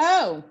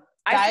 oh,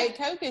 Diet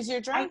Coke is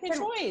your drink of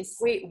choice.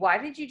 Wait, why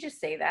did you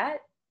just say that?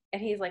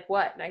 And he's like,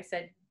 what? And I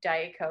said,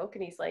 Diet Coke.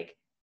 And he's like,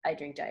 I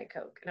drink Diet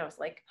Coke. And I was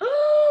like,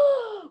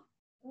 oh,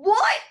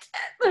 what?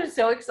 I'm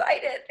so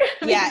excited.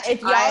 Yeah,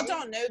 if y'all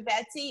don't know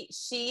Betsy,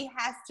 she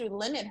has to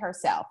limit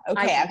herself.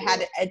 Okay, I've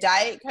had a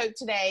Diet Coke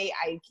today.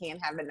 I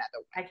can't have another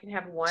one. I can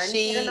have one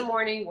in the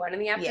morning, one in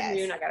the afternoon.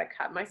 Yes. I got to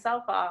cut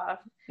myself off.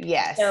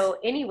 Yes. So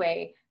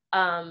anyway, so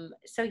I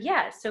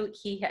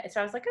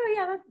was like, oh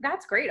yeah,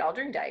 that's great. I'll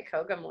drink Diet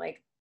Coke. I'm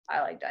like,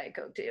 I like Diet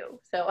Coke too.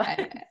 So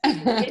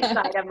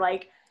inside I'm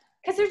like,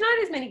 because there's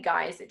not as many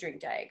guys that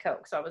drink Diet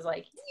Coke. So I was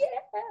like, yeah.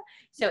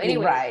 So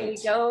anyway,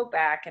 we go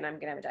back, and I'm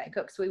going to have a Diet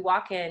Coke. So we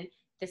walk in,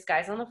 this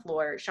guy's on the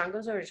floor. Sean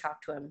goes over to talk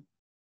to him.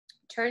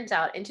 Turns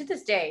out, and to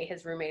this day,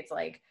 his roommate's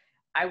like,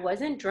 I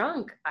wasn't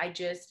drunk.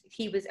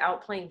 He was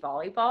out playing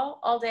volleyball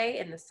all day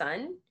in the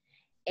sun,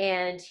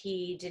 and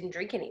he didn't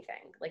drink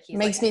anything. Like he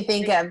makes me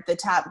think of the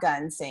Top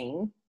Gun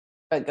scene,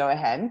 but go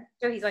ahead.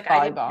 So he's like,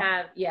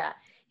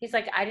 he's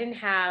like, I didn't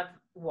have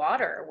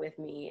water with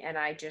me, and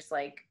I just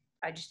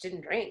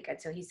didn't drink.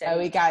 And so he said,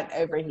 he got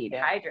overheated.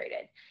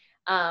 Dehydrated.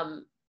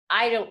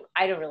 I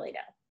don't really know.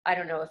 I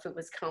don't know if it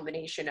was a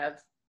combination of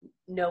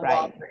no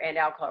water and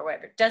alcohol or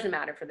whatever. It doesn't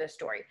matter for this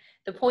story.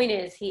 The point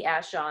is, he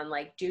asked Sean,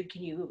 like, dude,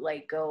 can you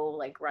like go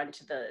like run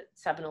to the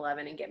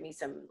 7-Eleven and get me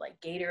some like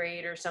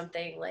Gatorade or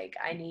something? Like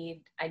I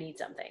need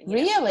something.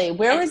 Really?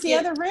 Where was the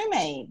other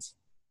roommate?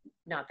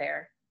 Not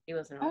there. He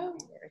wasn't on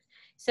there.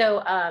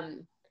 So,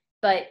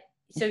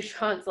 so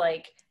Sean's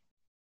like,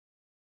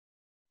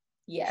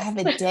 yes. I have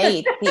a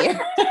date here.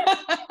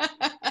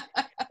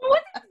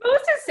 What's he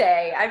supposed to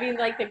say? I mean,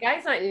 like, the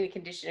guy's not in any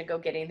condition to go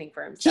get anything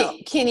for himself.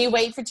 Can you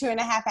wait for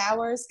 2.5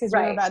 hours? Because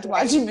we're about to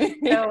watch a movie.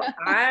 So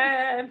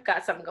I've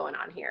got something going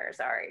on here.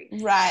 Sorry.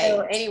 Right.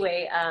 So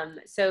anyway,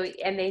 and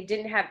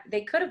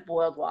they could have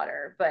boiled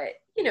water, but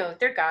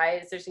they're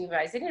guys. There's some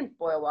guys, they didn't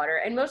boil water,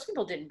 and most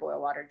people didn't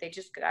boil water. They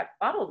just got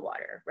bottled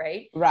water,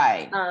 right?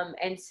 Right.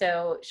 And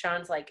so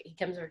Sean's like, he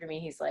comes over to me.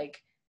 He's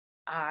like,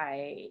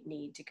 I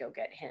need to go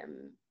get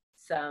him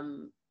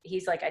some.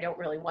 He's like, I don't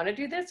really want to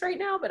do this right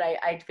now, but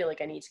I feel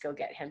like I need to go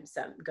get him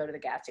go to the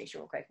gas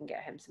station real quick and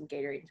get him some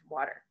Gatorade and some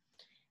water.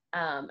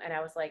 And I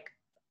was like,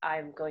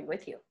 I'm going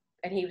with you.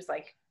 And he was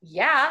like,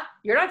 yeah,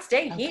 you're not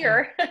staying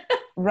here.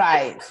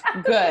 Right.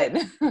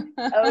 Good.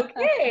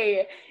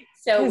 Okay.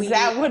 So Because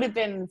that would have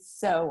been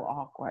so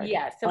awkward.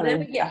 yeah. So on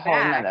then we a get whole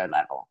back. nother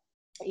level.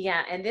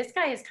 Yeah, and this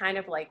guy is kind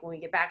of like, when we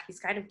get back, he's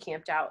kind of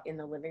camped out in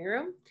the living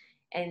room.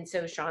 And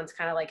so Sean's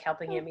kind of like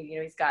helping him, you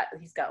know, he's got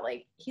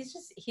like,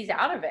 he's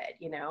out of it,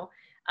 you know,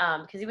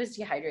 because he was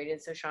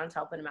dehydrated. So Sean's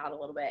helping him out a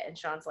little bit. And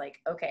Sean's like,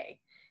 okay,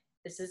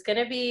 this is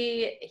going to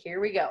be,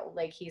 here we go.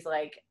 Like, he's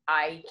like,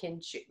 I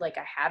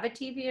have a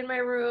TV in my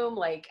room.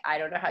 Like, I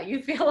don't know how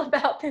you feel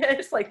about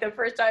this. Like the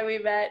first time we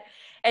met.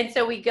 And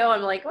so we go,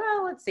 I'm like,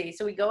 well, let's see.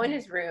 So we go in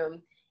his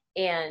room,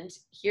 and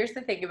here's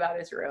the thing about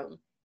his room.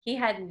 He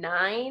had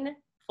 9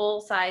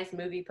 full-size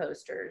movie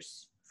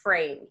posters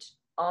framed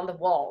on the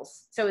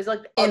walls. So it was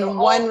like in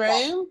one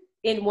room?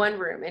 In one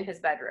room in his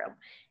bedroom.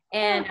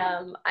 And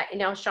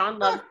now Sean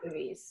loves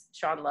movies.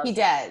 Sean loves He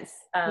does.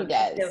 he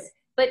does. So,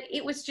 but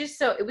it was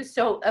just I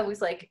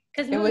was like,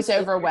 because it was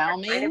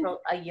overwhelming. Kind of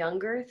a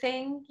younger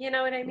thing, you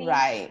know what I mean?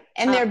 Right.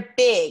 And they're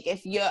big.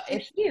 If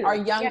huge. Our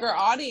younger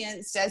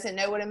audience doesn't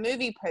know what a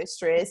movie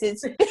poster is,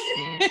 it's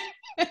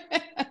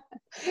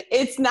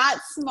it's not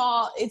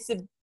small.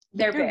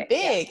 They're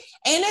big.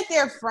 Yeah. And if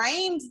they're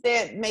framed,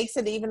 that makes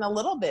it even a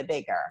little bit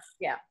bigger.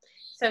 Yeah.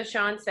 So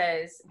Sean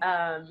says,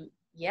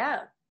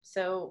 yeah,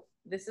 so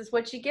this is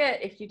what you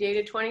get if you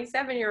date a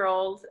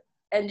 27-year-old.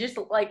 And just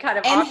like kind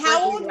of. And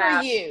how old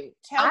were you?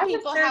 Tell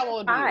people how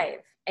old you were.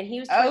 And he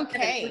was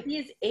okay. So he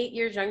is 8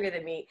 years younger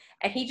than me,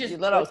 and he just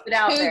puts it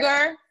out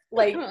there.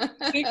 Like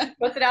he just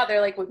puts it out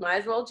there, like we might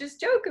as well just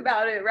joke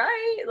about it,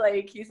 right?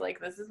 Like he's like,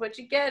 this is what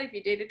you get if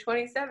you date a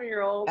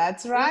 27-year-old.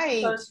 That's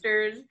right.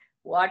 Posters,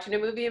 watching a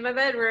movie in my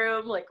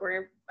bedroom, like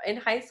we're in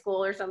high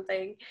school or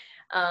something.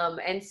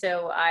 And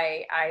so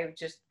I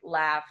just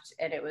laughed,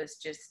 and it was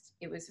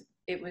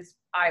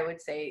I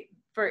would say.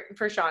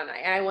 For Sean and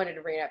I wanted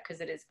to bring it up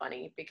because it is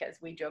funny because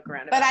we joke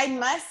around about it. But I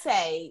must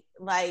say,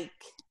 like,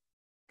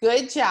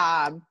 good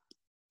job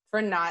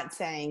for not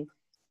saying,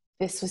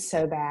 this was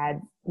so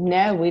bad.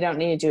 No, we don't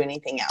need to do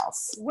anything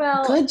else.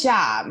 Well, good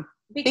job.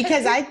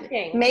 Because I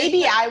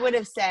would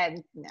have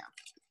said no.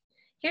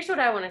 Here's what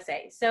I want to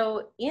say.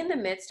 So in the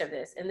midst of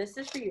this, and this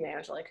is for you,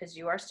 Angela, because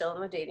you are still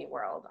in the dating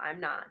world. I'm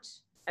not.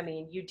 I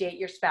mean, you date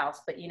your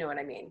spouse, but you know what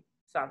I mean.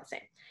 It's not the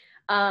same.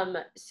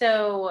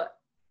 So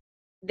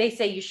they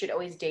say you should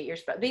always date your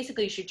spouse.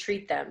 Basically, you should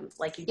treat them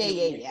like you do.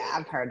 Yeah.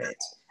 I've heard it.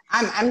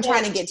 I'm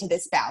trying to get to the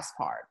spouse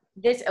part.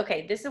 This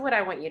is what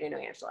I want you to know,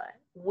 Angela.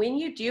 When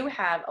you do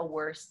have a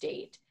worse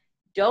date,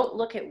 don't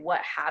look at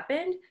what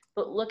happened,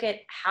 but look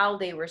at how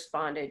they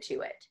responded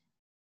to it.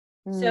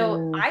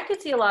 So I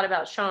could see a lot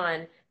about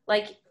Sean.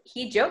 Like,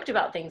 he joked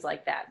about things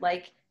like that.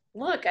 Like,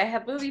 look, I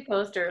have movie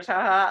posters,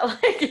 haha.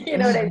 Like, you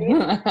know what I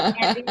mean?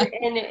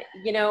 and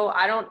you know,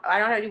 I don't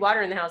have any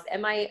water in the house.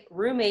 And my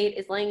roommate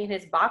is laying in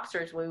his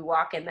boxers when we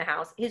walk in the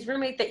house. His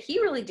roommate that he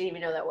really didn't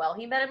even know that well.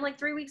 He met him like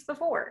 3 weeks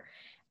before.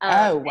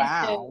 Oh,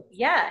 wow. So,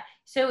 yeah.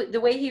 So the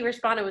way he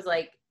responded was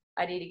like,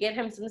 I need to get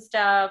him some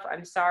stuff.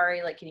 I'm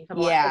sorry. Like, can you come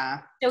on?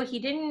 Yeah. So he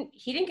didn't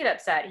get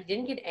upset. He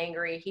didn't get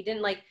angry. He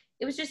didn't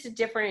it was just a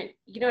different,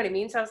 you know what I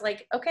mean? So I was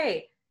like,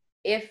 okay,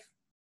 if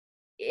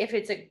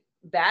it's a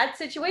bad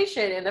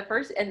situation and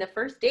the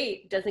first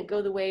date doesn't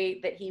go the way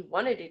that he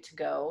wanted it to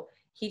go,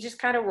 he just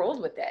kind of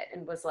rolled with it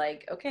and was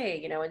like, okay,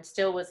 you know, and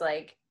still was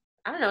like,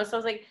 I don't know. So I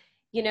was like,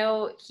 you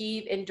know,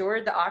 he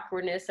endured the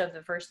awkwardness of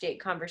the first date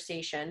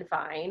conversation,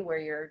 fine, where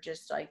you're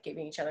just like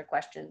giving each other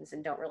questions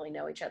and don't really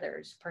know each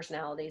other's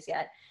personalities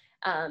yet.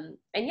 And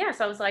yeah,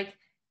 so I was like,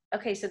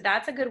 okay, so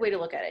that's a good way to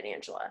look at it,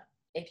 Angela.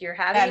 If you're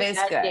having a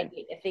bad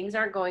date, if things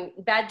aren't going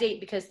bad date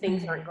because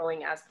things aren't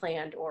going as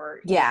planned or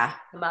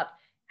come up,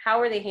 how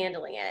are they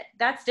handling it?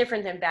 That's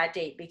different than bad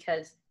date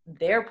because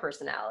their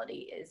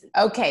personality is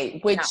not working.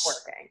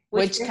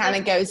 Which kind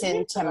of goes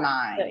into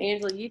mine. So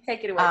Angela, you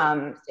take it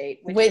away.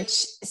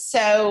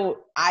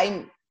 So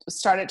I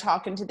started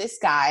talking to this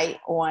guy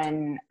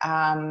on,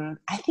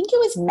 I think it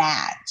was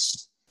Match,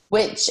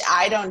 which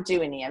I don't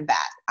do any of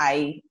that.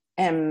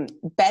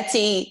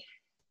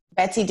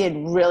 Betsy did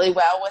really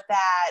well with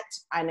that.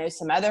 I know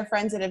some other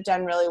friends that have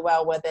done really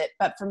well with it,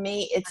 but for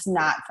me, it's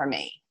not for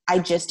me. I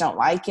just don't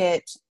like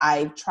it.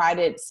 I've tried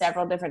it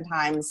several different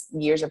times,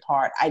 years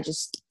apart.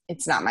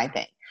 It's not my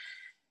thing.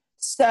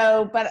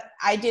 So, but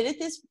I did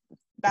it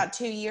about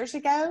 2 years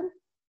ago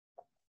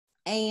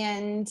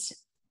and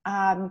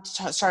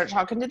started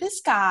talking to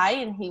this guy,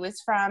 and he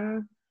was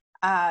from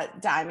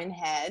Diamond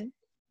Head,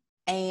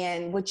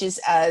 which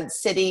is a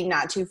city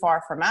not too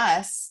far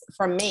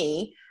from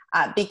me.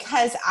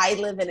 Because I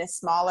live in a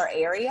smaller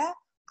area,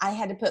 I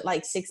had to put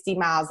like 60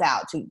 miles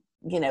out to,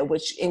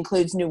 which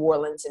includes New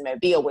Orleans and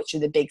Mobile, which are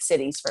the big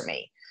cities for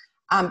me.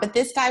 But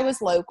this guy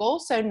was local,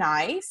 so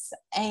nice.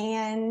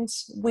 And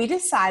we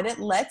decided,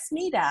 let's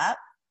meet up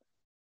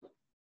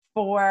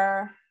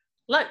for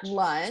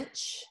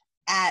lunch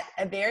at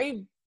a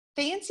very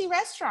fancy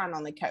restaurant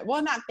on the coast.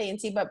 Well, not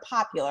fancy, but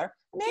popular.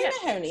 Mary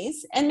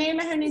Mahoney's. And Mary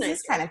Mahoney's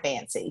is kind of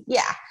fancy.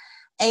 Yeah.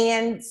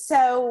 And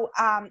so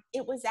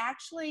it was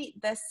actually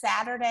the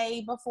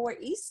Saturday before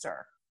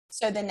Easter.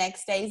 So the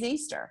next day is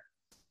Easter.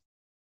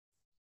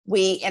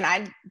 and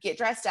I get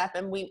dressed up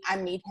and I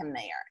meet him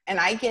there, and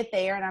I get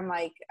there and I'm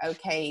like,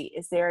 okay,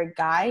 is there a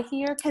guy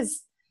here?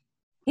 Cause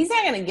he's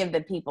not going to give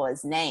the people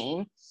his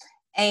name.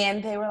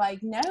 And they were like,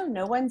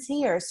 no one's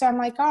here. So I'm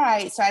like, all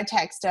right. So I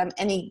text him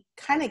and he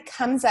kind of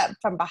comes up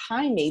from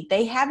behind me.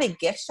 They have a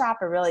gift shop,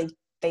 a really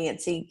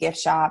fancy gift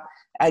shop,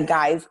 a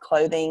guy's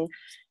clothing.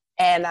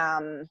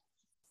 And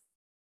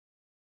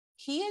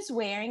he is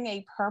wearing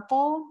a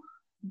purple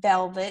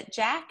velvet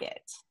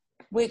jacket,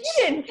 which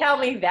You didn't tell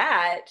me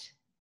that.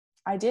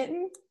 I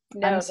didn't.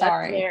 No, I'm that's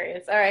sorry.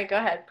 hilarious. All right, go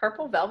ahead.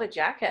 Purple velvet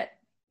jacket.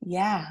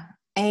 Yeah.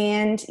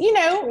 And, he's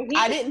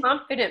a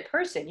confident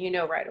person,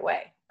 right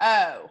away.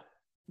 Oh,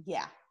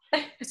 yeah.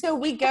 So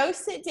we go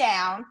sit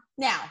down.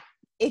 Now,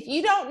 if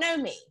you don't know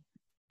me,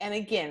 and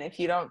again, if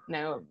you don't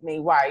know me,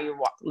 why are you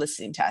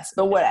listening to us?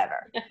 But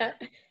whatever.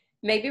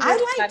 Maybe we're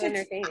not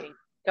entertaining.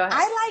 Go ahead.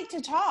 I like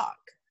to talk.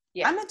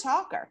 Yeah. I'm a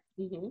talker.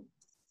 Mm-hmm.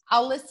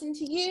 I'll listen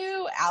to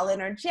you. I'll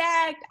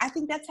interject. I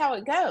think that's how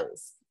it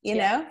goes, you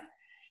know?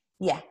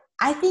 Yeah.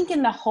 I think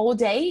in the whole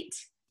date,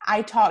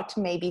 I talked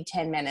maybe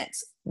 10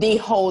 minutes. The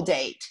whole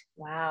date.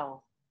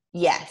 Wow.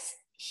 Yes.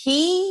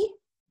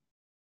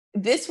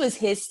 This was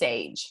his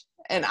stage.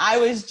 And I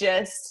was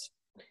just,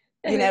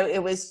 I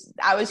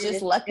was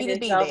just lucky to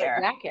be there.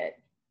 Jacket.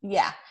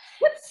 Yeah.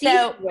 What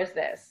season was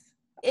this?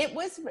 It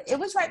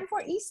was right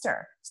before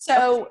Easter.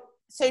 So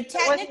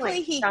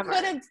technically he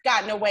could have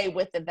gotten away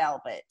with the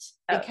velvet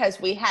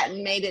because we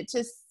hadn't made it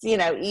to,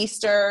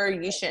 Easter.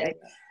 You shouldn't.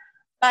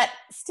 But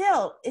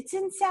still, it's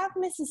in South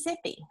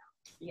Mississippi.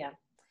 Yeah.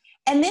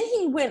 And then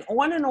he went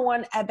on and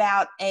on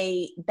about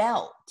a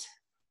belt,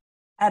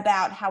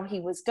 about how he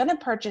was going to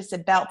purchase a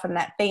belt from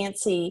that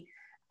fancy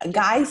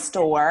guy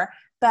store.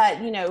 But,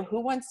 who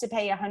wants to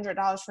pay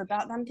 $100 for a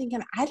belt? And I'm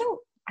thinking, I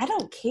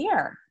don't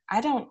care.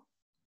 I don't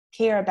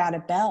care about a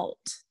belt.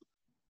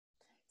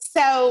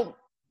 So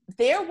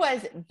there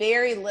was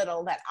very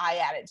little that I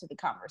added to the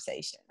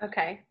conversation.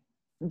 Okay.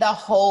 The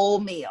whole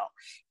meal.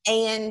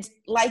 And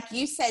like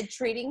you said,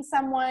 treating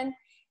someone,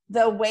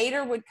 the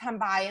waiter would come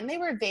by and they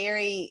were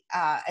very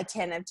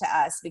attentive to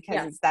us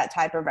because it's that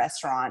type of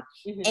restaurant.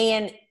 Mm-hmm.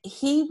 And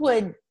he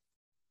would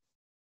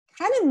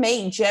kind of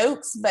make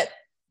jokes, but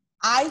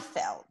I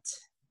felt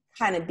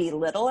kind of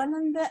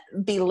belittling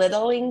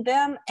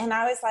them. And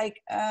I was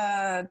like,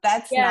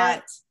 that's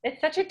not.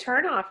 It's such a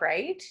turnoff,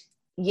 right?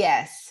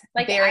 Yes,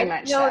 very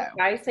much so.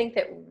 Guys think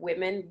that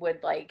women would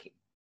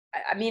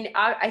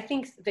I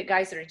think the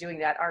guys that are doing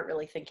that aren't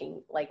really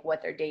thinking like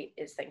what their date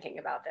is thinking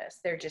about this.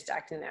 They're just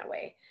acting that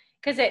way.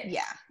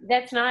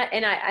 That's not,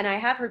 and I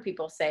have heard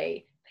people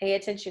say, pay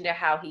attention to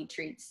how he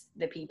treats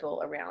the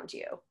people around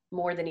you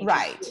more than he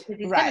treats you.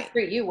 He's going to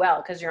treat you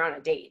well because you're on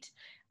a date.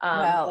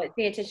 But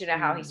pay attention to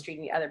how he's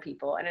treating other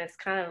people. And it's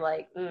kind of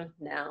like,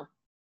 no.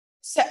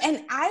 So,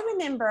 and I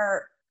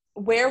remember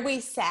where we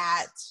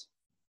sat,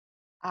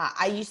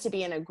 I used to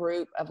be in a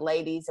group of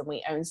ladies and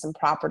we owned some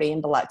property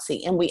in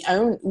Biloxi, and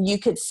you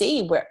could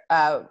see where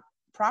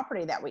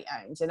property that we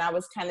owned. And I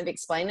was kind of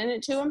explaining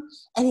it to him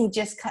and he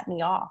just cut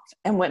me off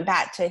and went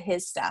back to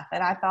his stuff.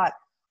 And I thought,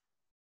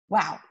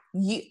 wow,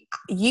 like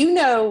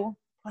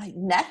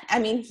nothing. I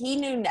mean, he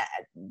knew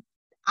nothing.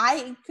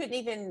 I couldn't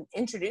even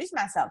introduce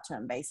myself to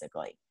him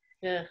basically.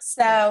 Yeah.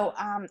 So,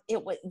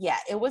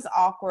 it was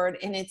awkward.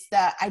 And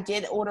I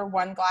did order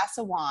one glass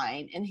of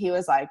wine and he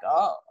was like,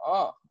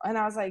 oh. And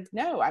I was like,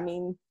 no, I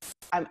mean,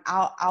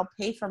 I'll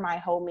pay for my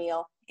whole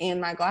meal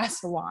and my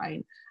glass of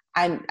wine.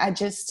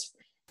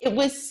 It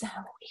was so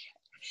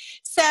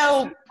weird.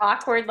 So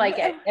awkward, like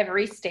at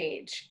every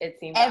stage, it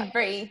seems.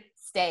 Every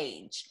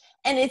stage.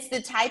 And it's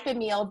the type of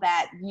meal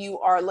that you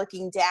are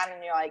looking down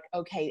and you're like,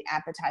 okay,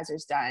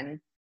 appetizer's done.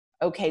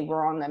 Okay,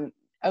 we're on them.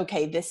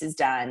 Okay, this is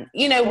done.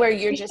 Where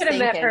you're just thinking.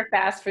 You could have met for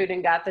fast food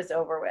and got this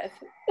over with.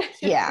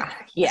 Yeah.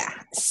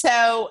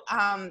 So,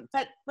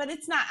 but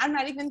it's not. I'm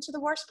not even to the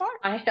worst part.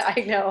 I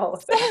know.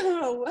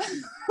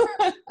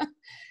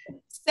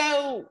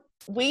 So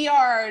we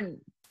are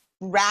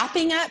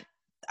wrapping up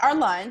our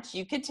lunch.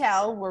 You could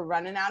tell we're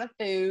running out of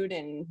food,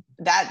 and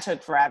that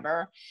took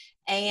forever,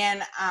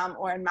 and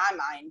or in my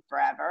mind,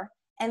 forever.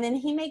 And then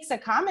he makes a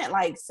comment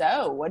like,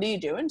 "So, what are you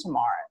doing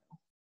tomorrow?"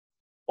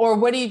 Or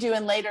what are you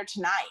doing later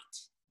tonight?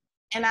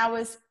 And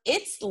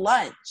it's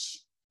lunch.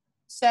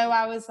 So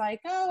I was like,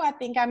 I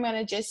think I'm going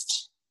to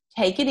just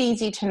take it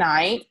easy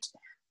tonight,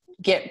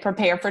 get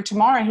prepared for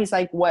tomorrow. And he's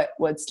like,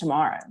 what's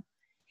tomorrow?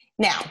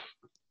 Now,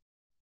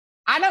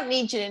 I don't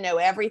need you to know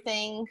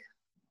everything,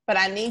 but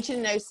I need you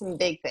to know some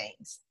big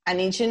things. I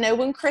need you to know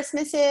when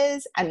Christmas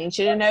is. I need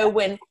you to know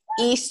when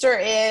Easter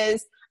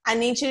is. I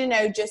need you to know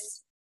I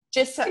just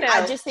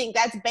think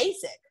that's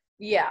basic.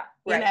 Yeah.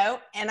 Right.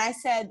 And I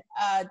said,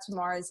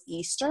 tomorrow's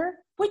Easter,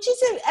 which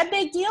is a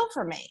big deal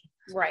for me.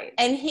 Right.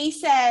 And he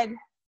said,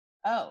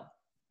 oh,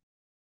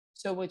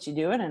 so what you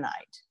doing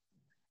tonight?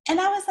 And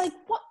I was like,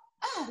 what?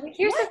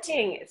 Here's the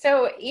thing.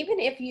 So even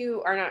if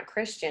you are not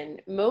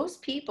Christian,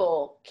 most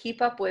people keep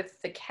up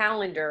with the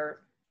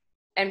calendar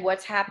and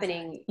what's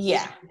happening in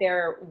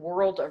their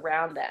world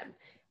around them.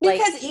 Like,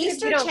 Because even if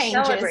Easter you don't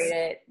changes. celebrate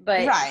it,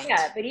 but Right.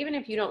 yeah, but even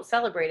if you don't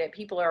celebrate it,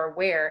 people are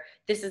aware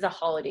this is a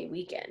holiday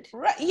weekend.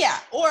 Right. Yeah.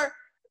 Or,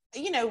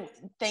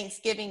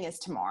 Thanksgiving is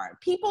tomorrow.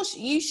 People,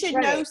 you should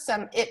know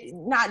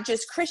not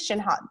just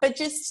Christian, but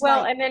just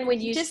and then when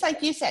you, just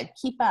like you said,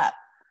 keep up.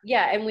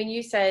 Yeah, and when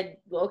you said,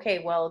 okay,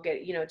 well,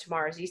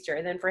 tomorrow's Easter,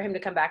 and then for him to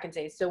come back and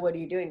say, so what are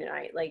you doing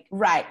tonight? Like,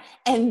 right.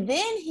 And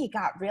then he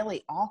got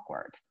really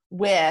awkward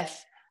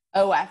with,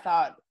 oh, I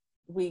thought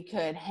we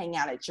could hang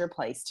out at your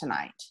place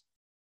tonight.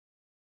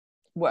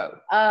 Whoa.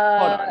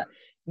 Hold on.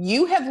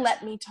 You have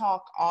let me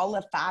talk all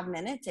of 5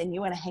 minutes and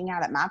you want to hang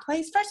out at my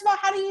place? First of all,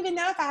 how do you even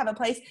know if I have a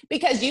place?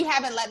 Because you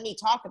haven't let me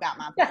talk about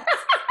my place.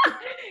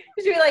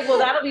 You'd be like, well,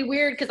 that'll be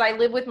weird because I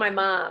live with my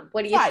mom.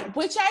 What do you think?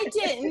 Which I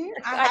didn't.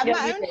 I have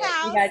my own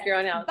house. You had your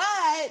own house.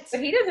 But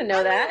he doesn't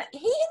know that. He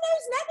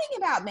knows nothing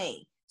about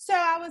me. So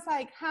I was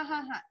like,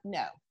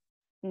 no.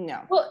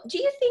 Well, do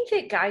you think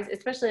that guys,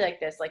 especially like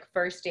this, like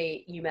first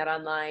date you met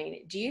online,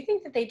 do you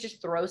think that they just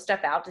throw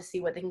stuff out to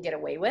see what they can get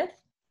away with?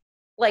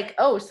 Like,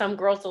 oh, some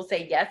girls will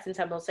say yes and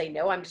some will say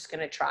no, I'm just going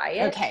to try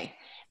it. Okay.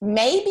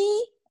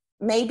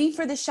 Maybe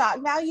for the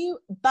shock value,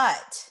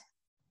 but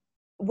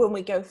when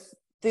we go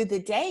through the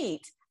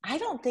date, I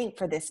don't think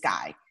for this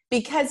guy,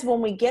 because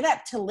when we get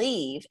up to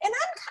leave, and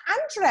I'm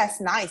dressed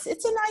nice.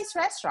 It's a nice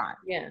restaurant.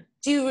 Yeah.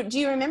 Do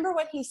you remember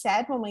what he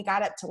said when we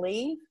got up to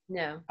leave?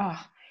 No.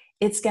 Oh,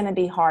 it's going to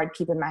be hard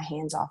keeping my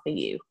hands off of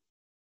you.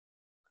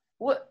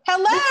 What?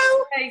 Hello?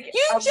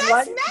 You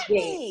just met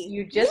me.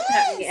 You just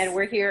met me, and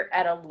we're here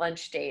at a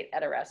lunch date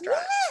at a restaurant.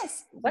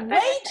 Yes. Way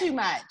too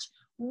much.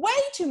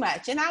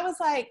 And I was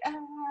like,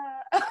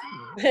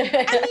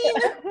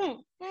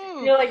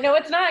 You're like, no,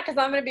 it's not, because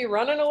I'm going to be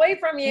running away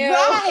from you.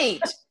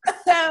 Right.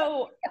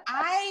 So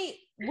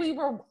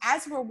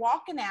as we're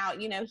walking out,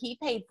 he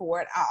paid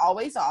for it. I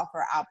always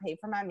offer, I'll pay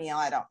for my meal.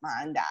 I don't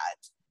mind that.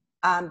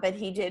 But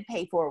he did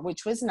pay for it,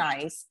 which was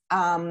nice.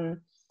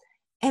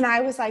 And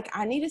I was like,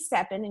 I need to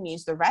step in and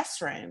use the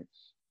restroom.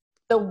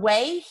 The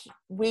way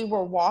we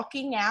were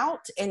walking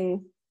out,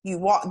 and you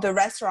walk the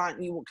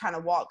restaurant, you kind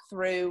of walk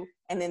through,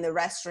 and then the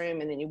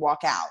restroom, and then you walk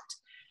out.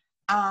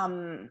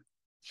 And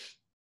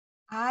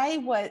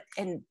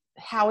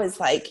how his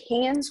like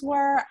hands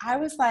were, I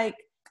was like,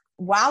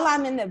 while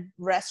I'm in the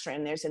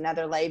restroom, there's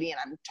another lady and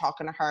I'm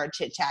talking to her,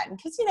 chit-chatting,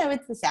 because,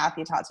 it's the South,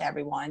 you talk to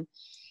everyone.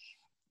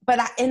 But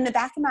in the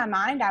back of my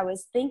mind, I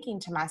was thinking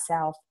to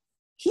myself,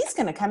 he's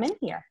going to come in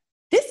here.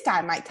 This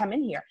guy might come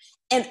in here.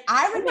 And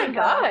I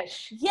remember, oh my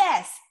gosh.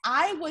 Yes,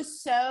 I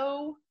was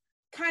so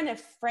kind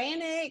of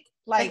frantic.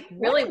 Like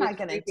really what am I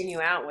going to do?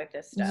 You out with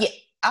this stuff. Yeah,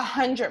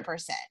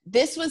 100%.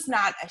 This was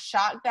not a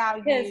shock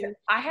value. Because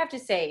I have to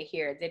say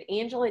here that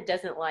Angela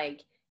doesn't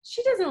like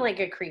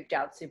get creeped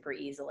out super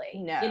easily.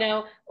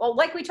 No. Well,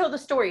 like we told the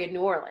story in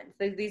New Orleans.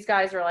 These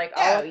guys are like,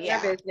 all in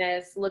their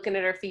business, looking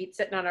at her feet,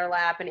 sitting on her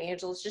lap, and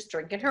Angela's just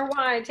drinking her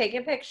wine,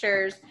 taking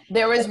pictures.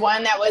 There was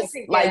one that was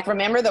like,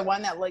 remember the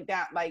one that looked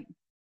at my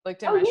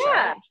shoulder?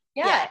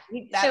 Yeah.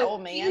 That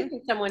old man.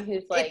 Someone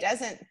who's like,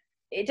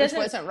 it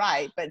wasn't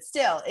right, but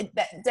still,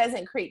 that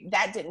didn't creep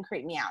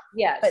me out.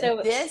 Yeah. But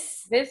so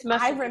this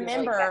must. I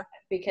remember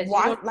because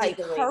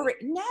hurry.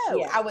 No,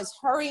 yeah. I was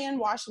hurrying,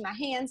 washing my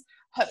hands,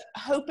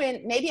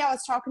 hoping maybe I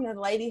was talking to the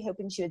lady,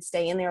 hoping she would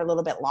stay in there a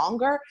little bit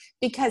longer,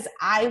 because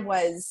it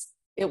was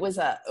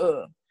a.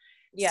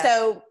 Yeah.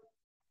 So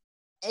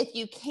if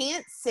you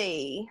can't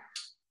see,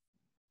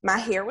 my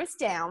hair was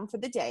down for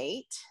the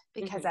date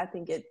because I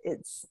think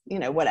it's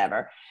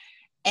whatever.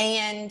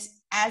 And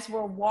as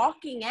we're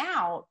walking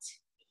out,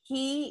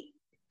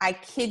 I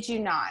kid you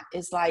not,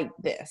 is like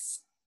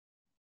this.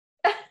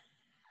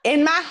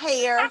 In my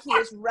hair, he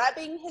is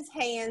rubbing his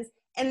hands,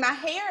 and my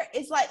hair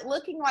is like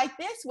looking like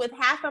this with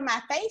half of my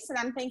face. And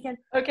I'm thinking,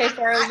 okay,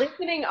 for our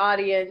listening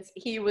audience,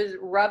 he was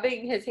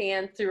rubbing his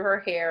hands through her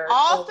hair.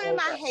 All through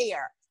my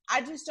hair.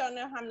 I just don't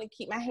know how I'm going to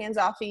keep my hands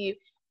off of you.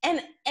 And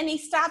he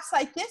stops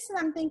like this, and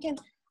I'm thinking,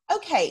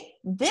 okay,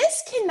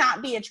 this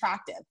cannot be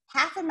attractive.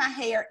 Half of my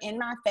hair in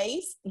my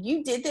face.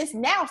 You did this.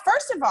 Now,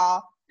 first of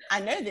all, I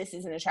know this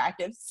isn't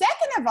attractive.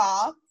 Second of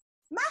all,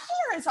 my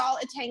hair is all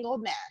a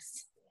tangled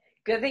mess.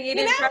 Good thing you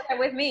didn't try that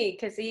with me,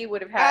 because he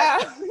would have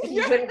had, he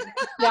would have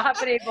not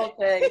been able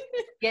to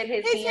get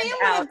his hand out. His hand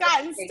would have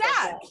gotten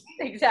stuck.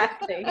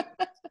 Exactly.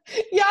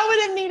 Y'all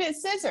would have needed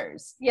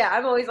scissors. Yeah,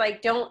 I'm always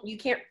like, you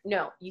can't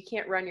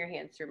run your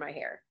hands through my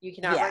hair. You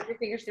cannot run your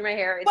fingers through my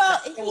hair. It's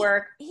not going to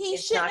work. He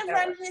shouldn't have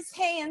run his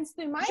hands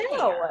through my hair.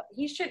 No,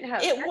 he shouldn't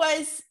have. It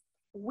was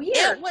weird.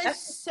 It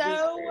was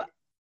so weird.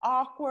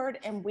 Awkward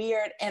and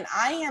weird. And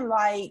I am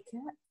like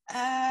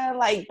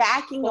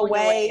backing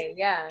away.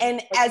 Yeah.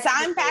 And as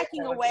I'm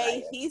backing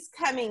away, he's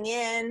coming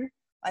in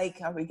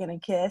like, are we going to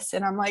kiss?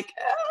 And I'm like,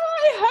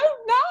 I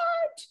hope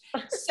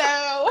not.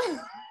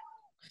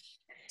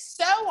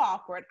 So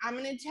awkward. I'm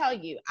going to tell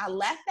you, I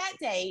left that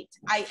date.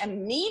 I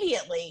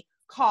immediately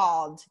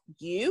called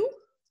you.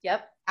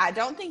 Yep. I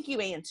don't think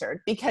you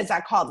answered, because I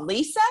called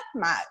Lisa,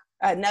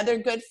 another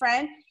good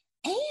friend.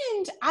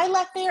 And I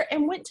left there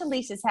and went to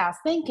Lisa's house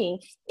thinking,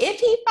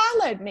 if he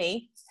followed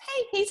me,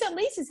 Hey, he's at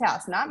Lisa's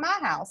house, not my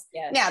house.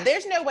 Yes. Now,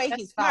 there's no way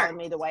That's he's smart. following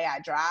me the way I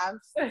drive.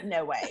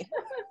 No way.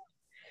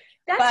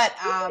 That's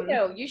But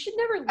no, you should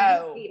never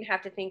leave and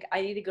have to think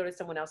I need to go to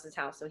someone else's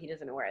house so he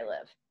doesn't know where I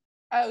live.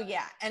 Oh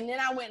yeah. And then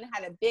I went and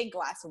had a big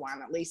glass of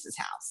wine at Lisa's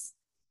house.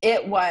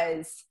 It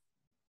was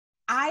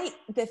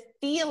the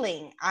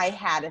feeling I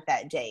had at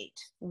that date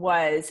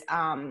was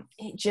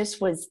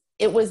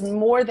it was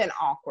more than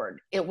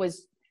awkward. It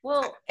was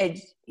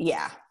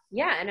yeah.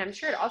 Yeah, and I'm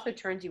sure it also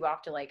turns you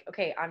off to like,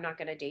 okay, I'm not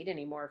going to date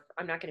anymore.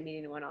 I'm not going to meet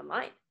anyone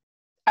online.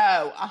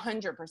 Oh,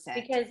 100%.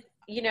 Because,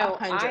 you know,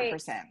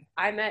 100%.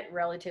 I met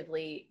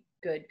relatively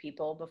good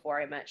people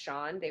before I met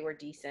Sean. They were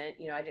decent.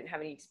 You know, I didn't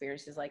have any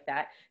experiences like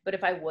that. But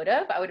if I would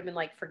have been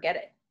like, forget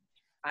it.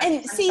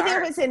 I'm sorry.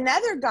 There was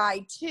another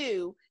guy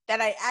too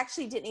that I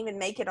actually didn't even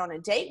make it on a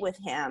date with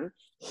him.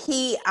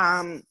 He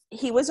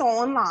was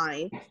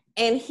online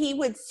and he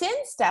would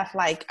send stuff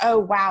like, oh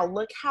wow,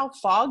 look how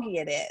foggy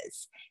it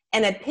is,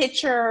 and a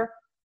picture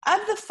of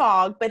the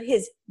fog, but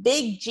his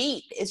big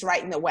Jeep is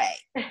right in the way.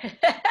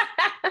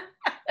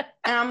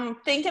 I'm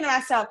thinking to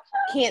myself,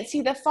 can't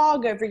see the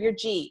fog over your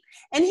Jeep.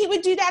 And he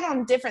would do that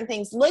on different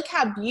things. Look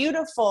how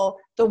beautiful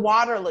the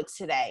water looks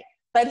today,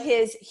 but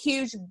his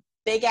huge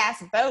big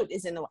ass boat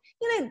is in the way.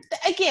 You know,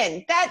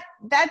 again, that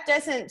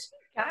doesn't.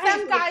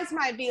 Some guys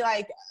might be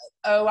like,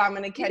 "Oh, I'm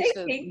going to catch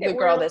the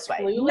girl this way."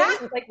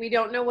 Not like we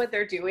don't know what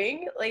they're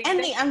doing. Like, and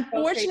the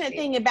unfortunate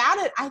thing about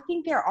it, I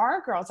think there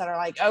are girls that are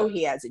like, "Oh,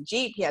 he has a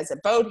Jeep, he has a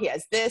boat, he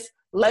has this.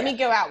 Let me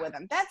go out with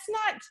him." That's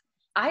not.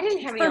 I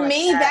didn't have any. For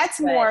me, that's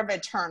more of a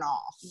turn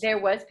off. There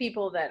were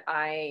people that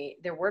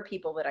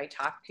I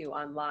talked to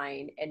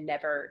online and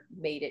never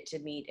made it to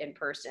meet in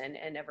person,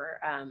 and never.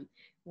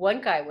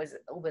 One guy was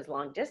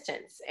long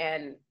distance,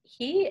 and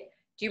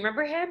do you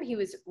remember him? He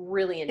was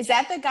really intense. Is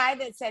that the guy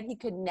that said he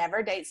could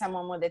never date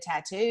someone with a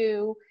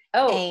tattoo?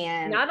 Oh,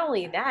 and not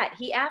only that,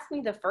 he asked me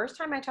the first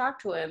time I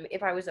talked to him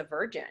if I was a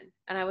virgin,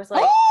 and I was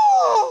like,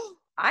 "Oh,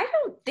 I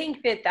don't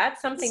think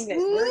that's something that."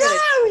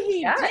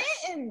 He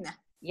didn't.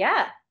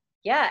 Yeah.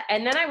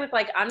 And then I was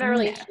like, I'm not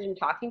really interested in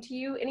talking to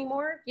you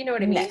anymore. You know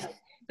what I mean? No.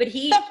 But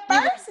the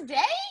first date?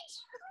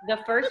 The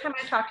first time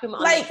I talked to him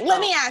on like,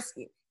 let me ask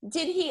you.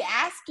 Did he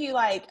ask you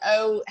like,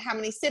 oh, how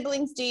many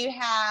siblings do you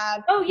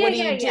have? Oh, yeah, what do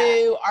you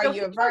do? Are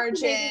you a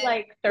virgin?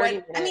 Like 30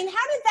 minutes. I mean, how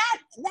did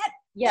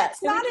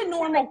that's not a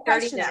normal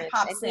question that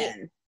pops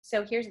in.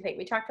 So here's the thing.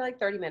 We talked for like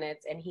 30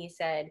 minutes and he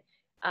said,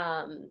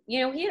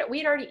 you know, we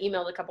had already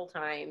emailed a couple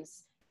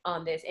times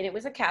on this, and it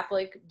was a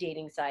Catholic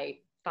dating site.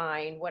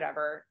 Fine,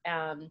 whatever.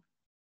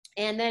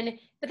 And then,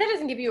 but that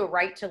doesn't give you a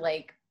right to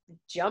like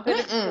jump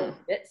into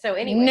it. So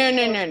anyway,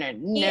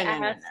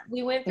 no.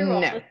 We went through all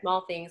the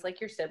small things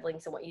like your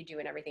siblings and what you do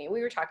and everything. And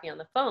we were talking on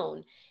the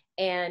phone,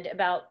 and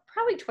about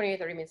probably 20 or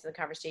 30 minutes of the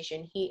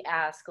conversation, he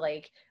asked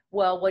like,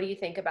 well, what do you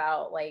think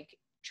about like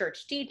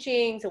church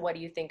teachings? And what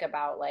do you think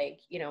about like,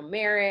 you know,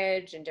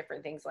 marriage and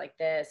different things like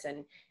this?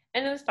 And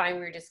it was fine.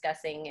 We were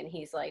discussing, and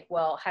he's like,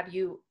 well, have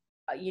you,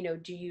 you know,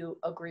 do you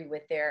agree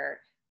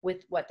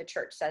with what the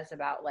church says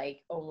about like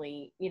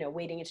only, you know,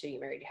 waiting until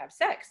you're married to have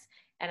sex?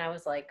 And I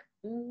was like,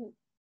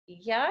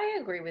 yeah, I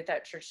agree with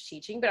that church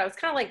teaching, but I was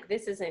kind of like,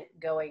 this isn't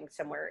going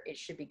somewhere it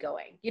should be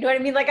going. You know what I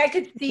mean? Like I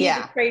could see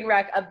the train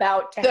wreck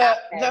about to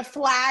happen. The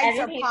flags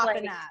are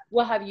popping up.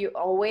 Well, have you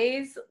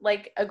always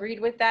like agreed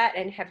with that?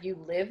 And have you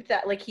lived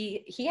that? Like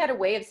he had a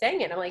way of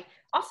saying it. I'm like,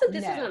 also,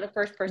 this is not the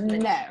first person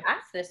that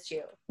asked this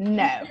to.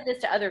 No. He did this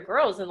to other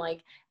girls and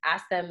like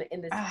asked them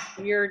in this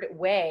weird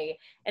way.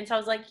 And so I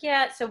was like,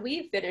 yeah. So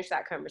we finished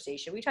that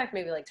conversation. We talked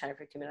maybe like 10 or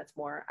 15 minutes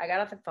more. I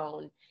got off the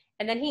phone.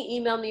 And then he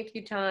emailed me a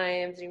few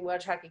times and we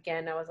want to talk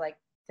again. I was like,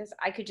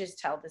 I could just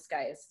tell this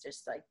guy is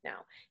just like, no.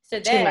 So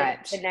then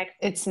the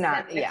next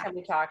time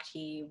we talked,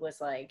 he was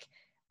like,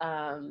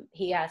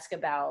 he asked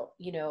about,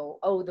 you know,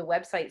 oh, the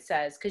website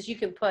says, because you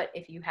can put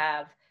if you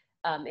have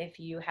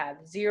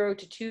 0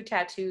 to 2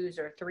 tattoos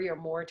or 3 or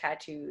more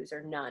tattoos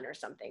or none or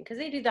something, because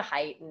they do the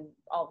height and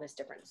all this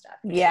different stuff.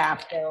 Yeah.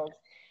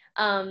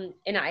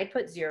 And I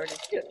put 0 to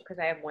 2 because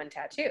I have 1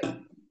 tattoo.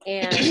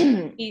 And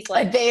he's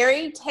like, a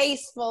very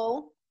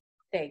tasteful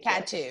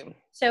tattoo. You.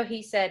 So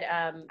he said,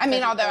 I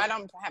mean, although I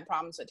don't have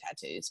problems with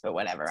tattoos, but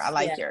whatever. I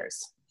like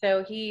yours.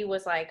 So he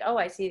was like, oh,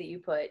 I see that you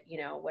put, you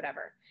know,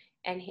 whatever.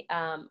 And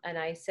and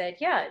I said,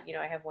 yeah, you know,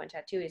 I have 1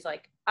 tattoo. He's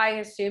like, I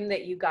assume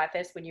that you got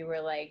this when you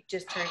were like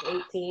just turned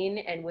 18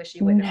 and wish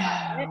you wouldn't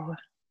have gotten it.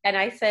 And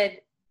I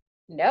said,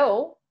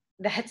 no,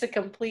 that's a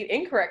complete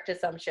incorrect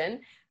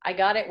assumption. I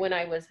got it when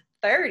I was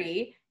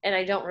 30 and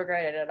I don't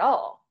regret it at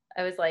all.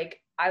 I was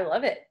like, I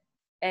love it.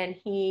 And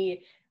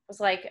he was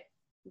like,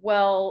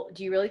 well,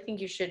 do you really think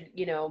you should,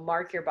 you know,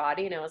 mark your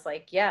body? And I was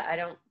like, yeah, I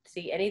don't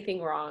see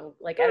anything wrong.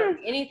 Like, I don't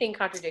see anything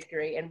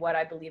contradictory in what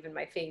I believe in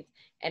my faith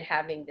and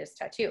having this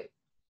tattoo.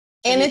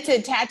 And it's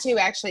a tattoo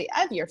actually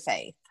of your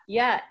faith.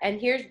 Yeah. And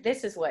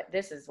this is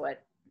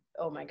what,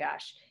 oh my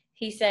gosh.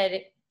 He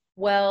said,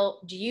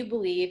 well, do you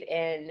believe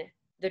in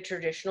the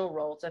traditional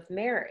roles of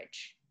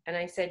marriage? And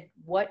I said,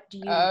 what do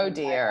you mean?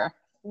 Dear.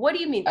 What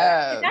do you mean?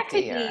 That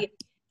could be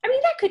I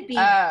mean, that could be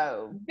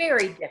Oh.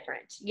 very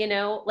different, you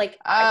know, like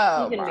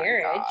Oh even my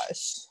marriage.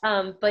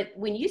 gosh. But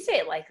when you say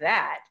it like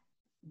that,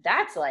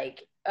 that's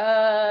like,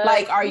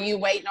 Like, are you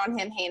waiting on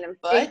him hand and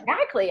foot?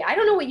 exactly. I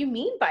don't know what you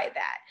mean by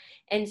that.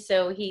 And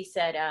so he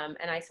said,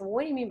 and I said, well,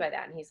 what do you mean by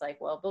that? And he's like,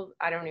 well,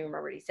 I don't even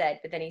remember what he said.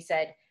 But then he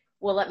said,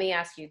 well, let me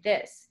ask you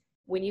this.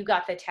 When you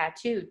got the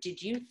tattoo,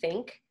 did you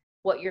think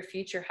what your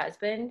future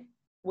husband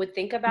would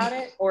think about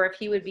it, or if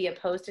he would be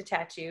opposed to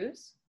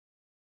tattoos?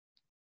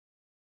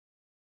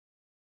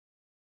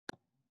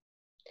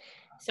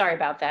 Sorry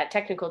about that,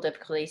 technical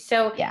difficulty.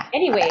 So Yeah.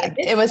 anyway,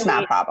 It was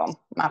my problem.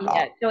 My fault.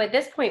 yeah. So at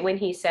this point, when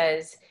he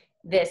says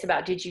this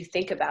about, did you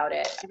think about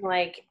it? I'm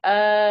like,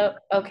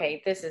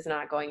 okay, this is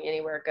not going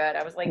anywhere good.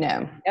 I was like,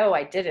 No. no,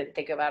 I didn't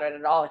think about it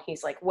at all. And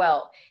he's like,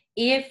 well,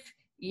 if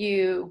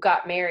you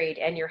got married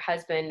and your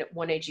husband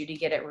wanted you to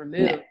get it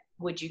removed,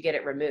 would you get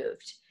it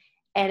removed?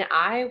 And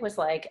I was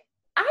like,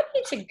 I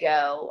need to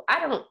go.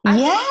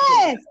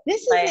 Yes.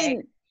 This like,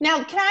 isn't.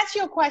 Now, can I ask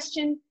you a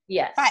question?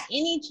 Yes. By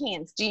any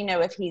chance, do you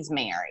know if he's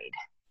married?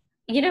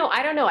 You know,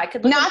 I don't know. I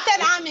could look. Not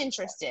that I'm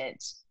interested.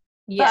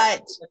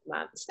 Yes,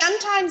 but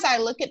sometimes I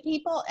look at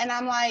people and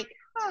I'm like,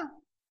 huh.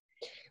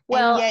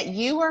 Well, and yet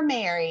you are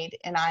married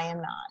and I am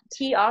not.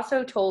 He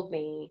also told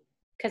me,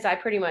 because I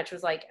pretty much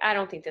was like, I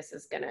don't think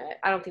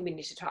we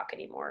need to talk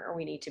anymore, or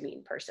we need to meet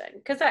in person.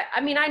 Because I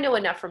mean, I know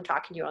enough from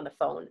talking to you on the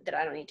phone that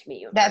I don't need to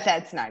meet you.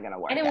 That's not going to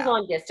work. And it was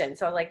long distance.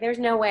 So I was like, there's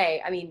no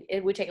way. I mean,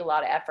 it would take a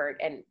lot of effort.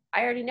 And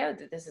I already know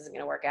that this isn't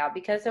going to work out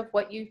because of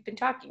what you've been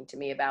talking to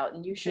me about,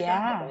 and you should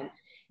not have been.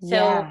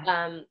 So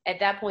at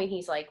that point,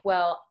 he's like,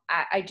 well,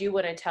 I do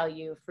want to tell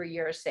you for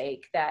your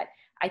sake that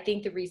I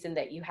think the reason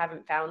that you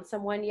haven't found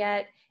someone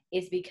yet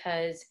is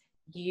because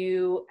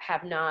you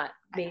have not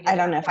made it. I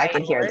don't know if I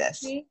could hear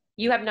this.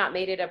 You have not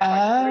made it a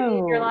priority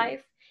in your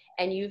life,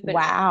 and you've been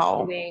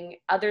doing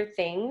other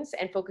things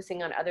and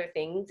focusing on other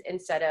things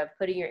instead of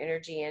putting your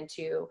energy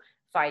into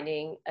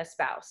finding a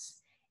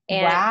spouse.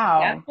 And at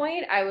that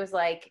point, I was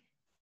like,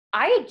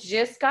 I had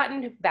just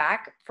gotten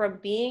back from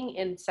being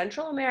in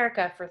Central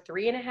America for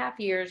 3.5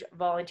 years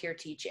volunteer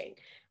teaching.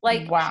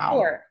 Like,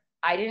 sure,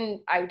 I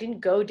didn't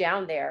go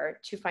down there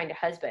to find a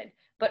husband,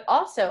 but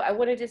also I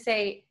wanted to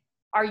say,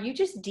 are you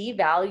just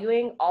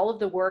devaluing all of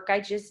the work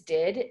I just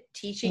did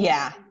teaching?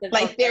 Yeah.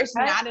 Like there's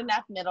not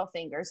enough middle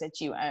fingers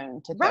that you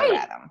own to throw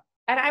at them.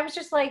 And I was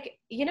just like,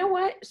 you know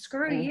what?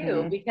 Screw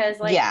you. Because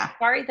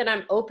sorry that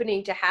I'm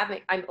open to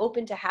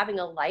having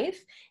a life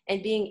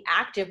and being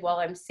active while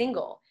I'm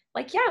single.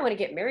 Like, yeah, I want to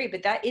get married,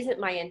 but that isn't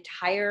my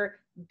entire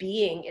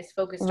being is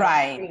focused on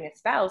finding a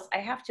spouse. I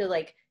have to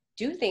like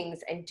do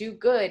things and do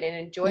good and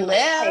enjoy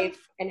my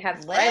life and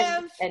have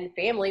friends and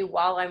family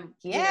while I'm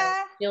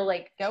still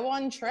like go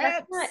on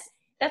trips.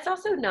 That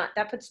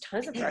puts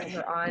tons of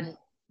pressure on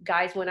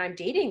guys when I'm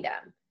dating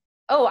them.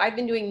 Oh, I've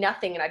been doing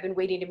nothing and I've been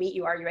waiting to meet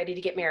you. Are you ready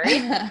to get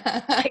married?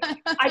 Like,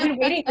 I've been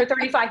waiting for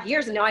 35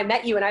 years and now I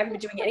met you and I haven't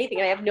been doing anything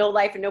and I have no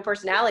life and no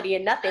personality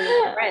and nothing.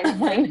 And friends.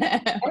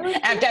 Like,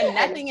 I've done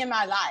nothing in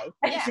my life.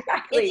 Yeah.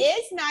 Exactly.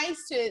 It is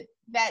nice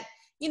that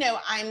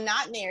I'm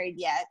not married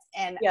yet,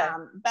 and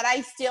but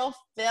I still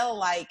feel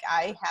like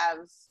I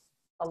have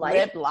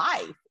lived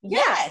life.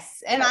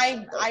 Yes, and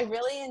I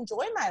really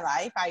enjoy my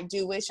life. I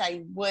do wish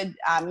I would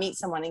meet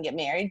someone and get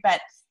married,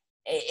 but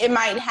it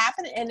might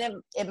happen and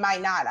it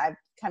might not. I've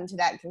come to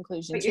that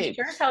conclusion but too. You're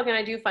sure as hell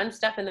gonna do fun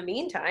stuff in the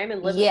meantime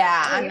and live.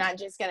 I'm not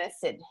just gonna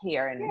sit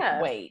here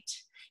and wait.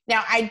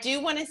 Now, I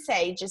do want to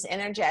say, just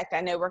interject.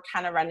 I know we're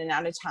kind of running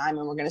out of time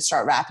and we're going to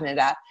start wrapping it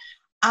up.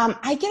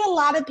 I get a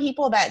lot of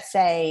people that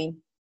say,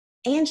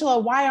 Angela,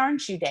 why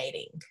aren't you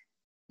dating?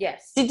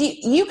 Yes. Did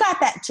you got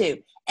that too?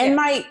 And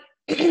my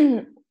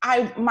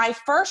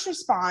first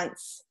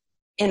response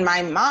in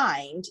my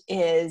mind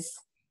is,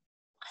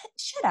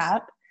 shut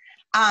up.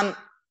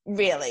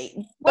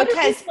 Really. What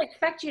because do people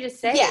expect you to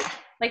say? Yeah.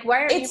 Like, why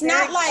are you It's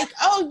not like,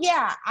 oh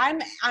yeah,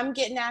 I'm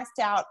getting asked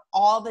out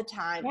all the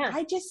time. Yeah.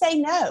 I just say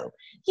no.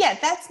 Yeah,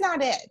 that's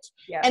not it.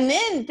 Yeah. And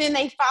then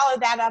they follow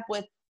that up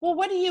with, well,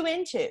 what are you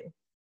into?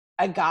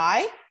 A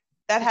guy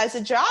that has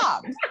a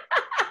job.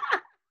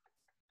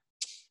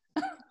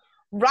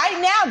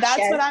 Right now,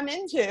 that's what I'm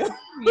into.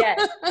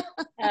 Yes.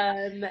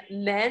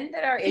 Men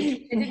that are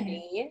interested in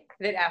me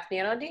that ask me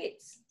out on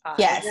dates. I'm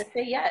going to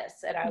say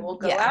yes, and I will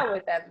go out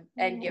with them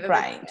and give them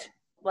a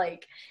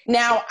like.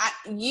 Now,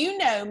 you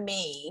know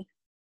me,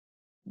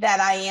 that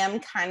I am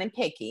kind of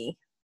picky.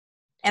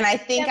 And I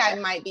think I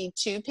might be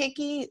too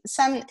picky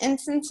some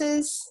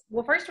instances.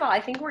 Well, first of all,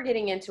 I think we're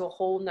getting into a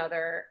whole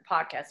nother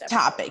podcast episode.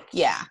 Topic,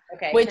 yeah.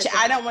 Okay. Which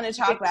I don't want to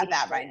talk about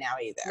that right now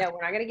either. No,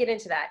 we're not going to get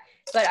into that.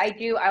 But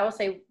I will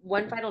say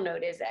one final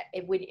note is that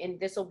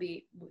this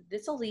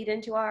will lead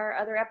into our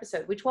other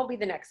episode, which won't be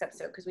the next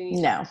episode because we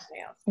need to talk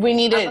something else. We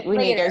need to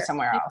go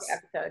somewhere else.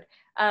 Episode.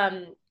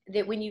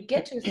 That when you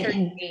get to a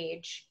certain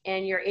age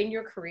and you're in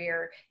your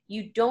career,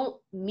 you don't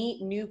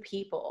meet new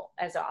people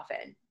as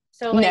often.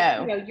 So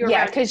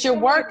because you're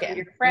working.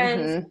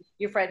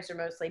 Your friends are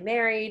mostly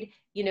married.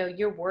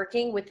 You're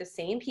working with the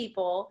same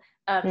people.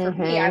 For me,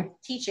 Mm-hmm. I'm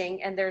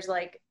teaching, and there's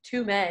like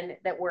 2 men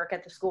that work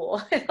at the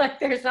school. Like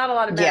there's not a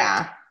lot of men.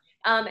 Yeah.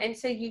 And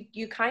so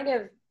you kind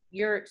of,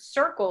 your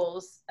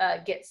circles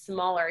get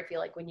smaller, I feel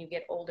like, when you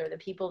get older, the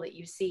people that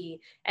you see,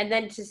 and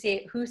then to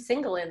see who's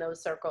single in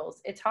those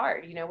circles, it's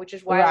hard, which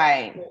is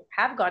why people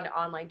have gone to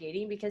online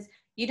dating, because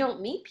you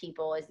don't meet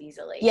people as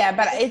easily. Yeah,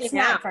 but it's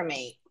not for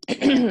me.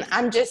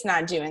 I'm just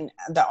not doing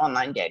the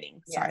online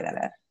dating. Sorry about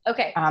that.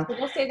 Okay, so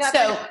we'll say that for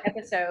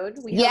next episode.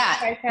 We hope you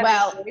guys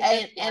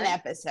have an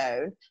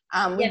episode.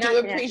 We do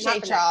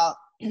appreciate y'all.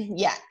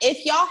 Yeah,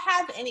 if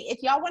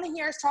y'all want to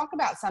hear us talk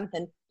about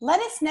something, let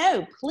us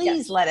know.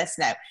 Please let us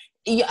know.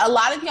 A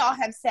lot of y'all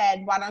have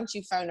said, why don't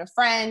you phone a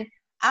friend?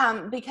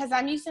 Because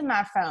I'm using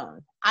my phone.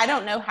 I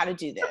don't know how to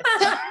do this.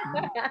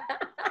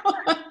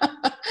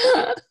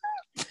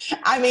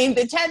 I mean,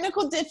 the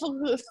technical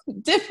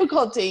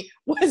difficulty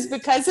was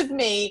because of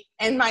me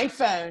and my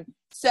phone.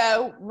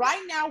 So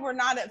right now we're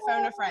not at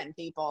phone a friend,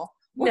 people.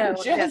 We're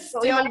just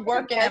still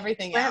working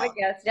everything out. Have a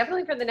guest.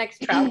 Definitely for the next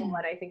travel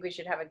one, I think we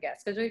should have a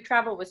guest, because we've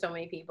traveled with so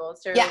many people.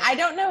 So yeah, I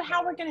don't know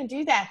how we're going to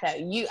do that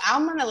though.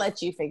 I'm going to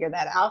let you figure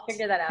that out. I'll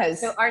figure that out.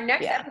 So our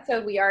next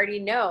episode, we already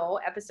know,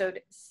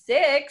 episode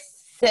 6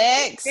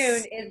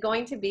 soon, is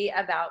going to be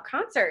about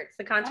concerts.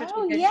 The concerts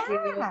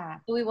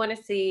we want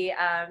to see.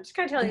 Just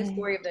kind of telling the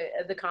story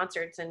of the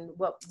concerts and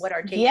what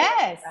our take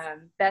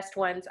best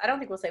ones. I don't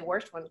think we'll say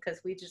worst ones, because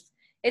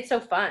it's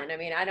so fun. I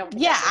mean, I don't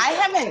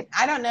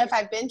know if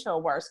I've been to a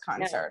worst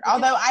concert. No,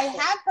 although I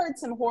have heard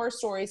some horror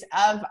stories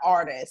of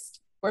artists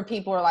where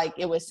people were like,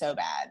 it was so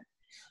bad.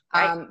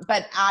 Right.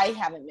 But I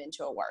haven't been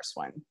to a worse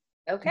one.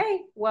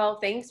 Okay. Well,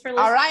 thanks for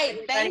listening. All right.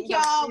 Thank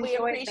y'all. We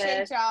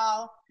appreciate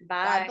y'all.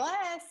 Bye. God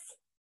bless.